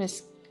child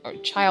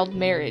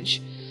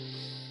marriage.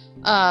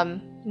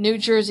 New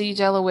Jersey,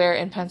 Delaware,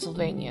 and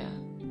Pennsylvania.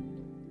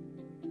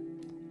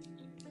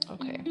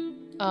 Okay.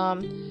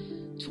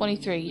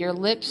 23. Your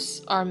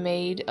lips are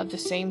made of the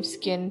same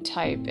skin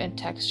type and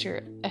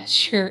texture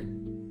as your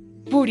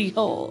booty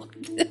hole.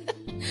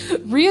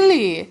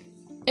 Really?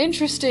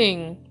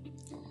 Interesting.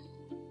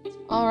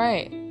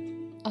 Alright.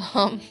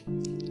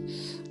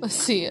 Let's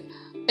see.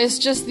 It's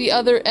just the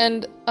other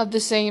end of the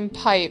same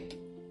pipe.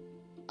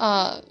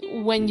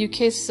 When you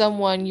kiss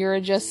someone, you are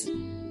just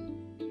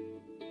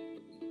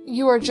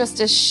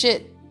a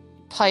shit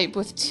pipe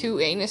with 2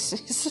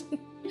 anuses.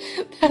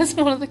 That's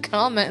one of the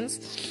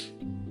comments.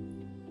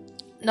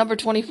 Number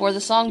 24,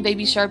 the song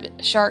Baby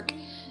Shark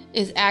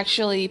is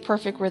actually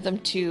perfect rhythm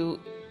to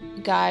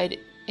guide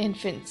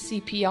infant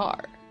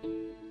CPR.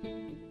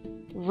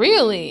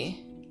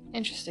 Really?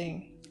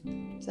 Interesting.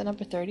 Is that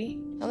number 30?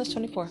 No, that's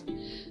 24.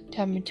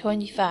 Number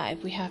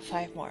 25. We have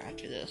 5 more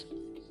after this.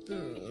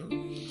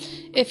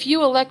 If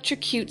you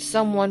electrocute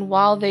someone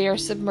while they are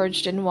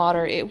submerged in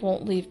water, it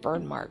won't leave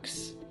burn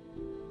marks.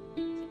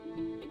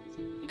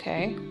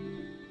 Okay.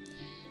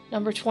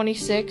 Number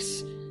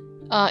 26.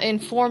 In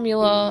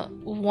Formula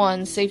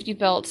 1, safety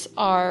belts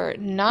are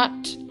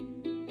not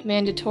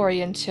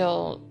mandatory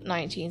until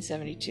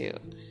 1972.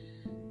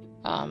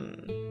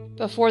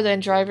 Before then,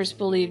 drivers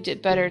believed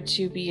it better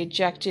to be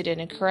ejected in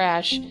a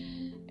crash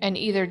and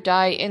either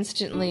die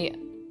instantly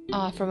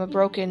from a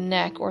broken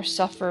neck or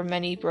suffer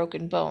many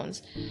broken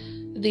bones.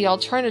 The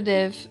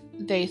alternative,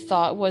 they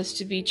thought, was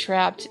to be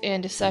trapped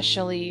and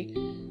essentially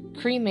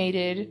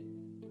cremated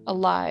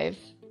alive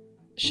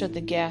should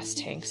the gas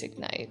tanks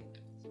ignite.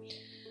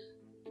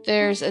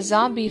 There's a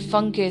zombie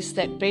fungus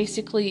that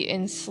basically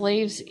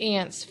enslaves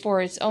ants for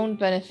its own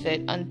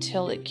benefit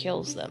until it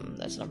kills them.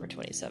 That's number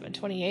 27.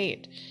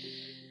 28.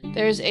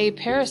 There's a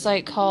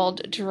parasite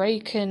called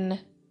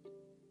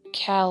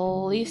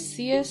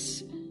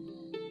Draconcalicius,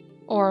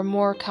 or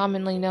more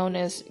commonly known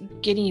as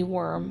guinea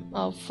worm.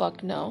 Oh,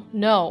 fuck no.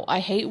 No, I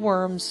hate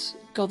worms.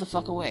 Go the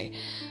fuck away.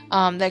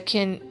 That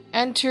can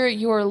enter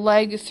your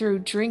leg through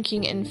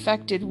drinking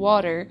infected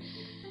water.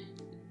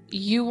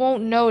 You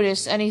won't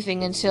notice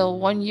anything until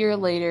 1 year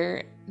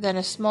later. Then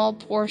a small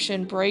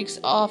portion breaks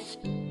the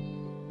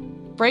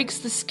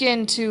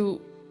skin to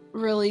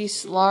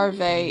release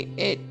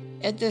larvae.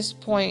 At this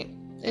point,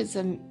 it's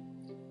a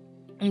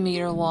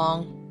meter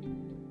long.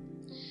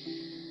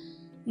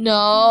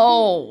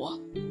 No.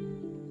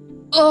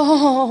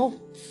 Oh,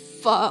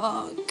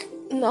 fuck.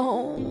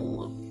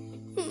 No.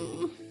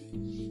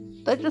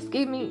 That just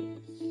gave me...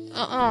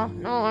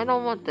 No, I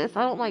don't want this.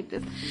 I don't like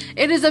this.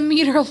 It is a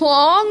meter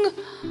long.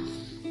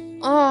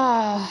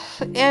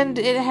 And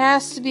it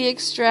has to be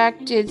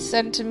extracted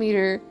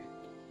centimeter.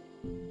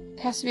 It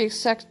has to be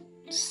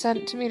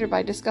centimeter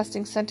by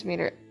disgusting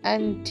centimeter.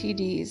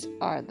 NTDs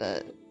are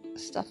the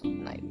stuff of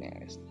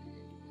nightmares.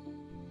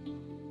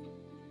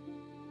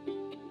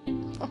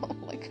 Oh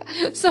my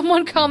god.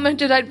 Someone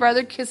commented, I'd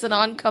rather kiss an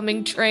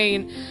oncoming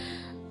train.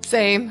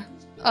 Same.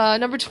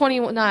 Number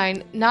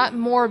 29. Not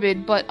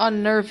morbid, but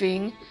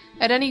unnerving.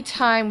 At any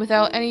time,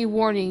 without any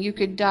warning, you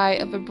could die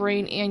of a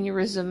brain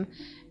aneurysm,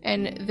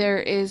 and there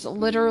is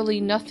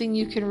literally nothing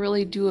you can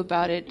really do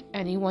about it.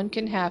 Anyone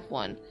can have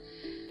one.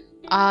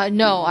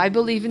 No, I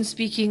believe in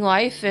speaking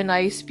life, and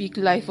I speak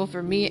life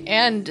over me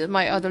and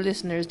my other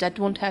listeners. That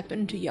won't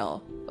happen to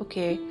y'all,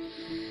 okay?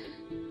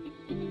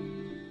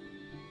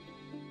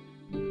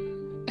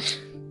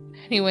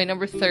 Anyway,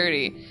 number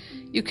 30.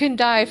 You can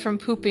die from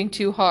pooping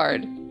too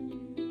hard.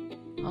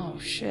 Oh,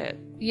 shit.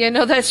 Yeah,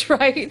 no, that's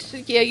right.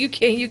 Yeah, you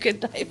can. You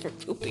can die from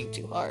pooping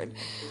too hard.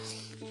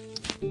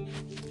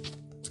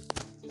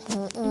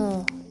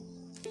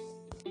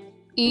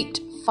 Eat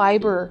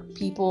fiber,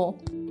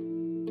 people.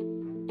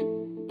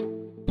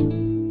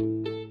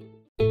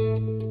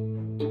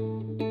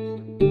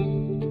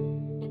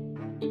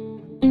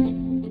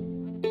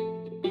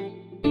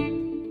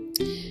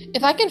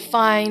 If I can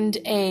find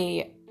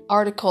a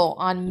article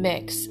on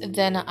Mix,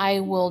 then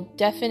I will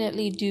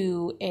definitely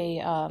do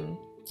a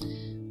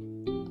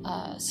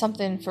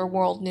something for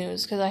world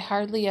news, because I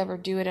hardly ever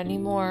do it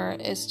anymore.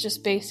 It's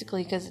just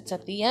basically because it's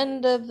at the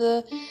end of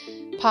the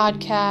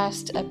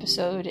podcast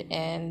episode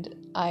and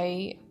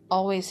I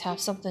always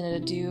have something to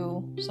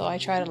do, so I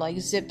try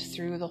to zip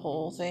through the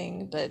whole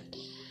thing, but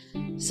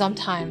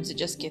sometimes it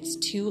just gets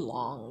too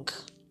long,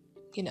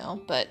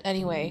 but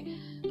anyway,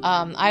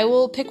 I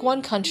will pick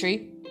one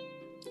country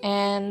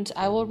and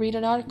I will read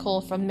an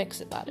article from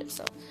Mix about it.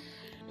 So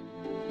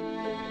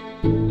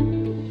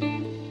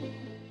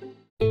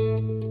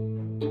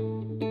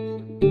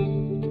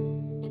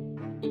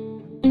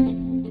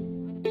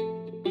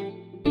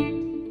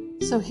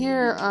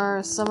here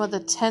are some of the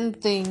 10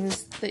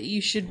 things that you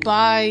should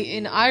buy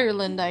in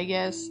Ireland, I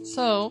guess.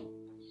 So,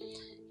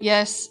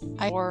 yes,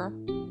 but,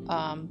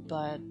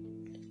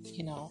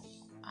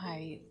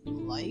 I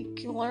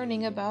like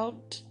learning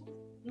about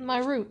my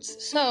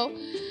roots. So,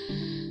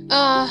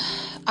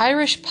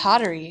 Irish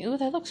pottery. Ooh,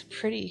 that looks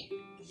pretty.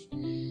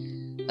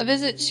 A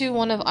visit to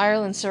one of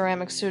Ireland's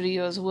ceramic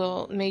studios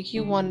will make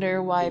you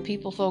wonder why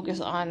people focus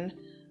on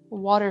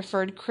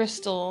Waterford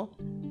crystal,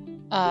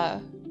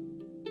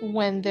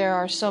 when there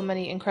are so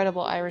many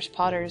incredible Irish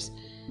potters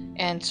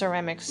and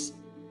ceramics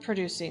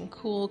producing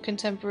cool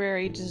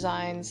contemporary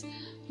designs.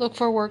 Look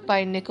for work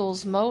by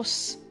Nicholas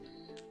Mose,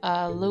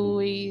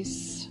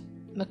 Louise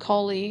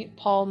Macaulay,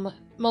 Paul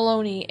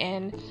Maloney,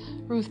 and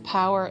Ruth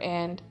Power,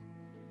 and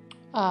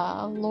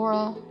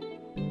Laura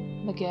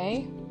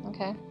McGay.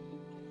 Okay.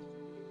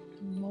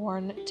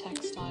 Morn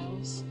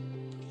Textiles.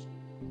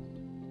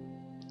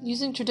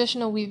 Using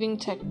traditional weaving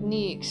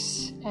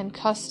techniques and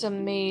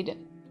custom-made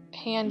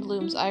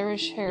handlooms,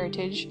 Irish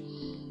heritage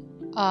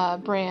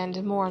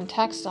brand Mourne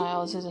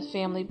Textiles is a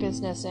family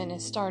business and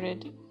is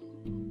started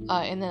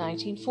in the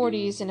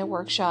 1940s in a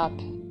workshop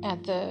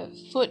at the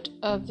foot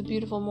of the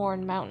beautiful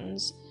Mourne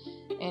Mountains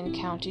in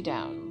County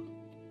Down.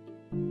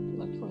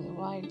 Look for the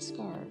wide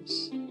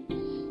scarves.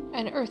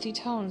 and earthy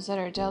tones that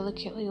are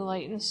delicately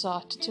light and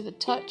soft to the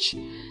touch,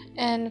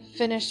 and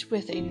finished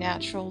with a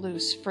natural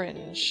loose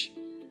fringe.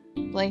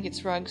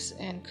 Blankets, rugs,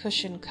 and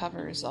cushion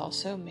covers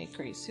also make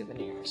great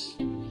souvenirs.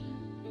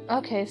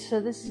 Okay, so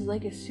this is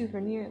like a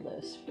souvenir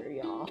list for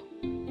y'all.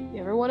 You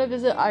ever want to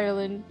visit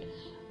Ireland?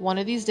 One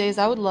of these days,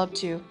 I would love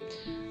to.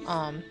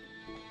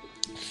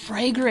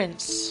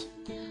 Fragrance.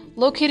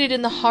 Located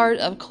in the heart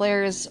of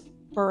Clare's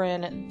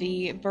Burren,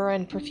 the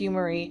Burren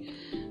Perfumery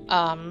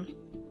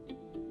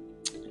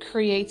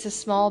creates a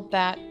small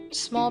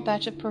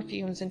batch of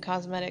perfumes and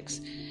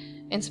cosmetics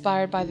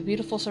inspired by the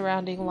beautiful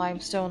surrounding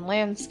limestone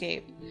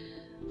landscape.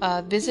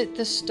 Visit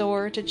the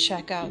store to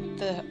check out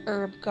the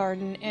herb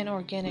garden and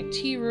organic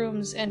tea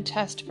rooms and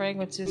test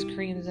fragrances,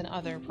 creams, and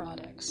other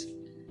products.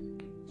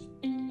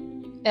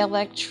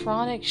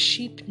 Electronic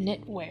sheep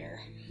knitwear.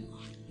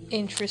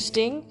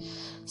 Interesting.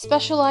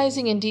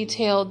 Specializing in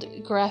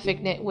detailed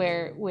graphic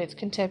knitwear with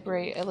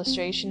contemporary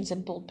illustrations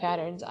and bold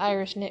patterns,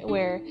 Irish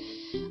knitwear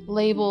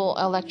label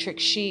Electric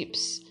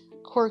Sheep's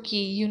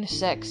quirky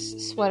unisex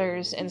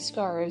sweaters and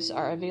scarves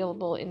are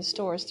available in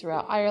stores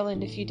throughout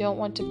Ireland. If you don't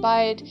want to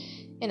buy it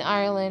in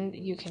Ireland,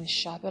 you can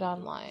shop it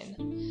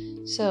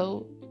online.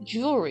 So,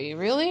 jewelry,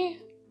 really?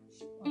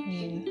 I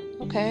mean,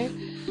 okay.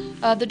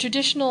 The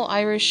traditional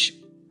Irish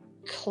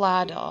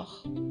claddagh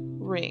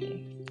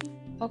ring.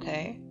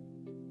 Okay.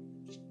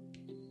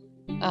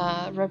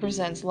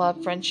 Represents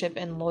love, friendship,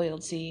 and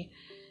loyalty.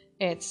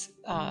 Its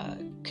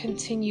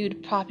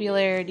continued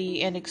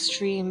popularity and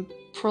extreme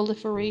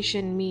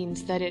proliferation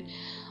means that it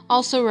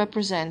also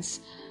represents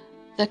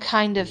the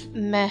kind of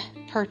meh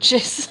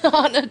purchase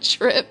on a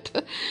trip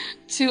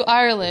to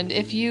Ireland.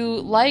 If you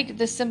like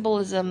the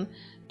symbolism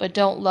but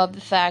don't love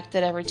the fact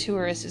that every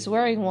tourist is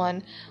wearing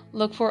one,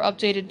 look for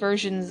updated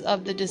versions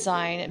of the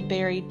design.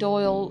 Barry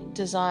Doyle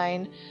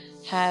Design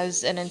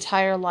has an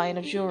entire line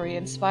of jewelry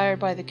inspired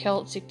by the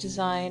Celtic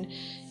design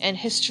and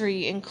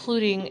history,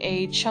 including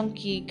a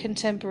chunky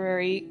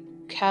contemporary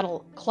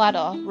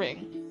claddagh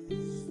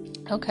ring.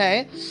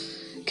 Okay.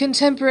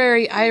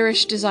 Contemporary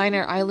Irish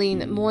designer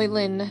Eileen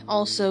Moylan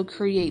also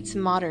creates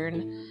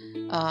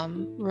modern,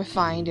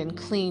 refined, and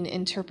clean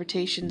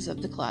interpretations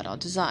of the claddagh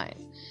design.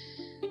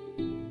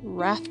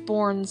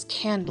 Rathborne's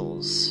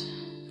candles.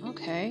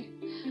 Okay.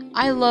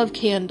 I love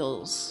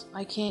candles.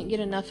 I can't get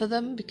enough of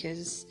them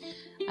because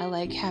I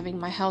like having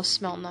my house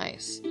smell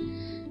nice.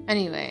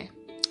 Anyway,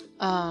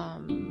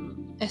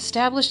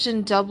 established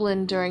in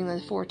Dublin during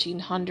the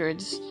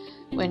 1400s,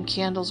 when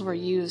candles were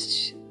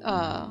used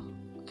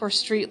for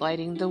street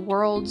lighting, the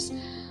world's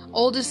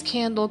oldest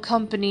candle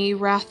company,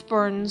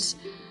 Rathborne's,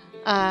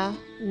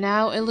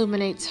 now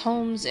illuminates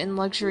homes in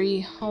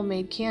luxury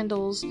homemade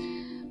candles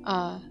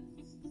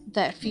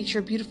that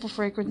feature beautiful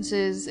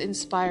fragrances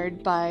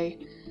inspired by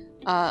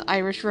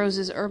Irish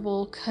roses,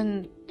 herbal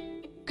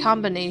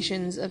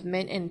combinations of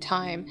mint and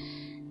thyme,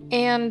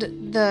 and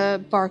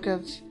the bark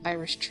of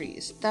Irish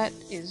trees. That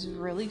is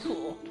really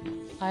cool.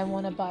 I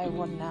want to buy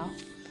one now.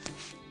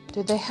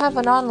 Do they have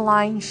an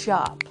online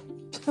shop?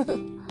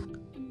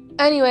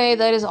 Anyway,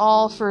 that is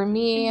all for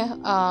me.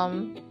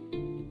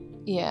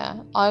 Yeah,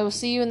 I will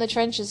see you in the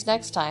trenches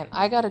next time.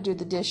 I gotta do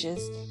the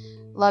dishes.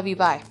 Love you,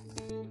 bye.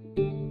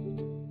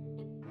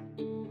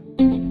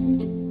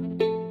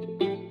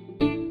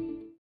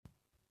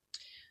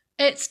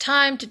 It's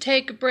time to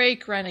take a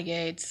break,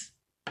 renegades.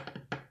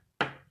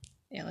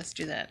 Yeah, let's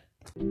do that.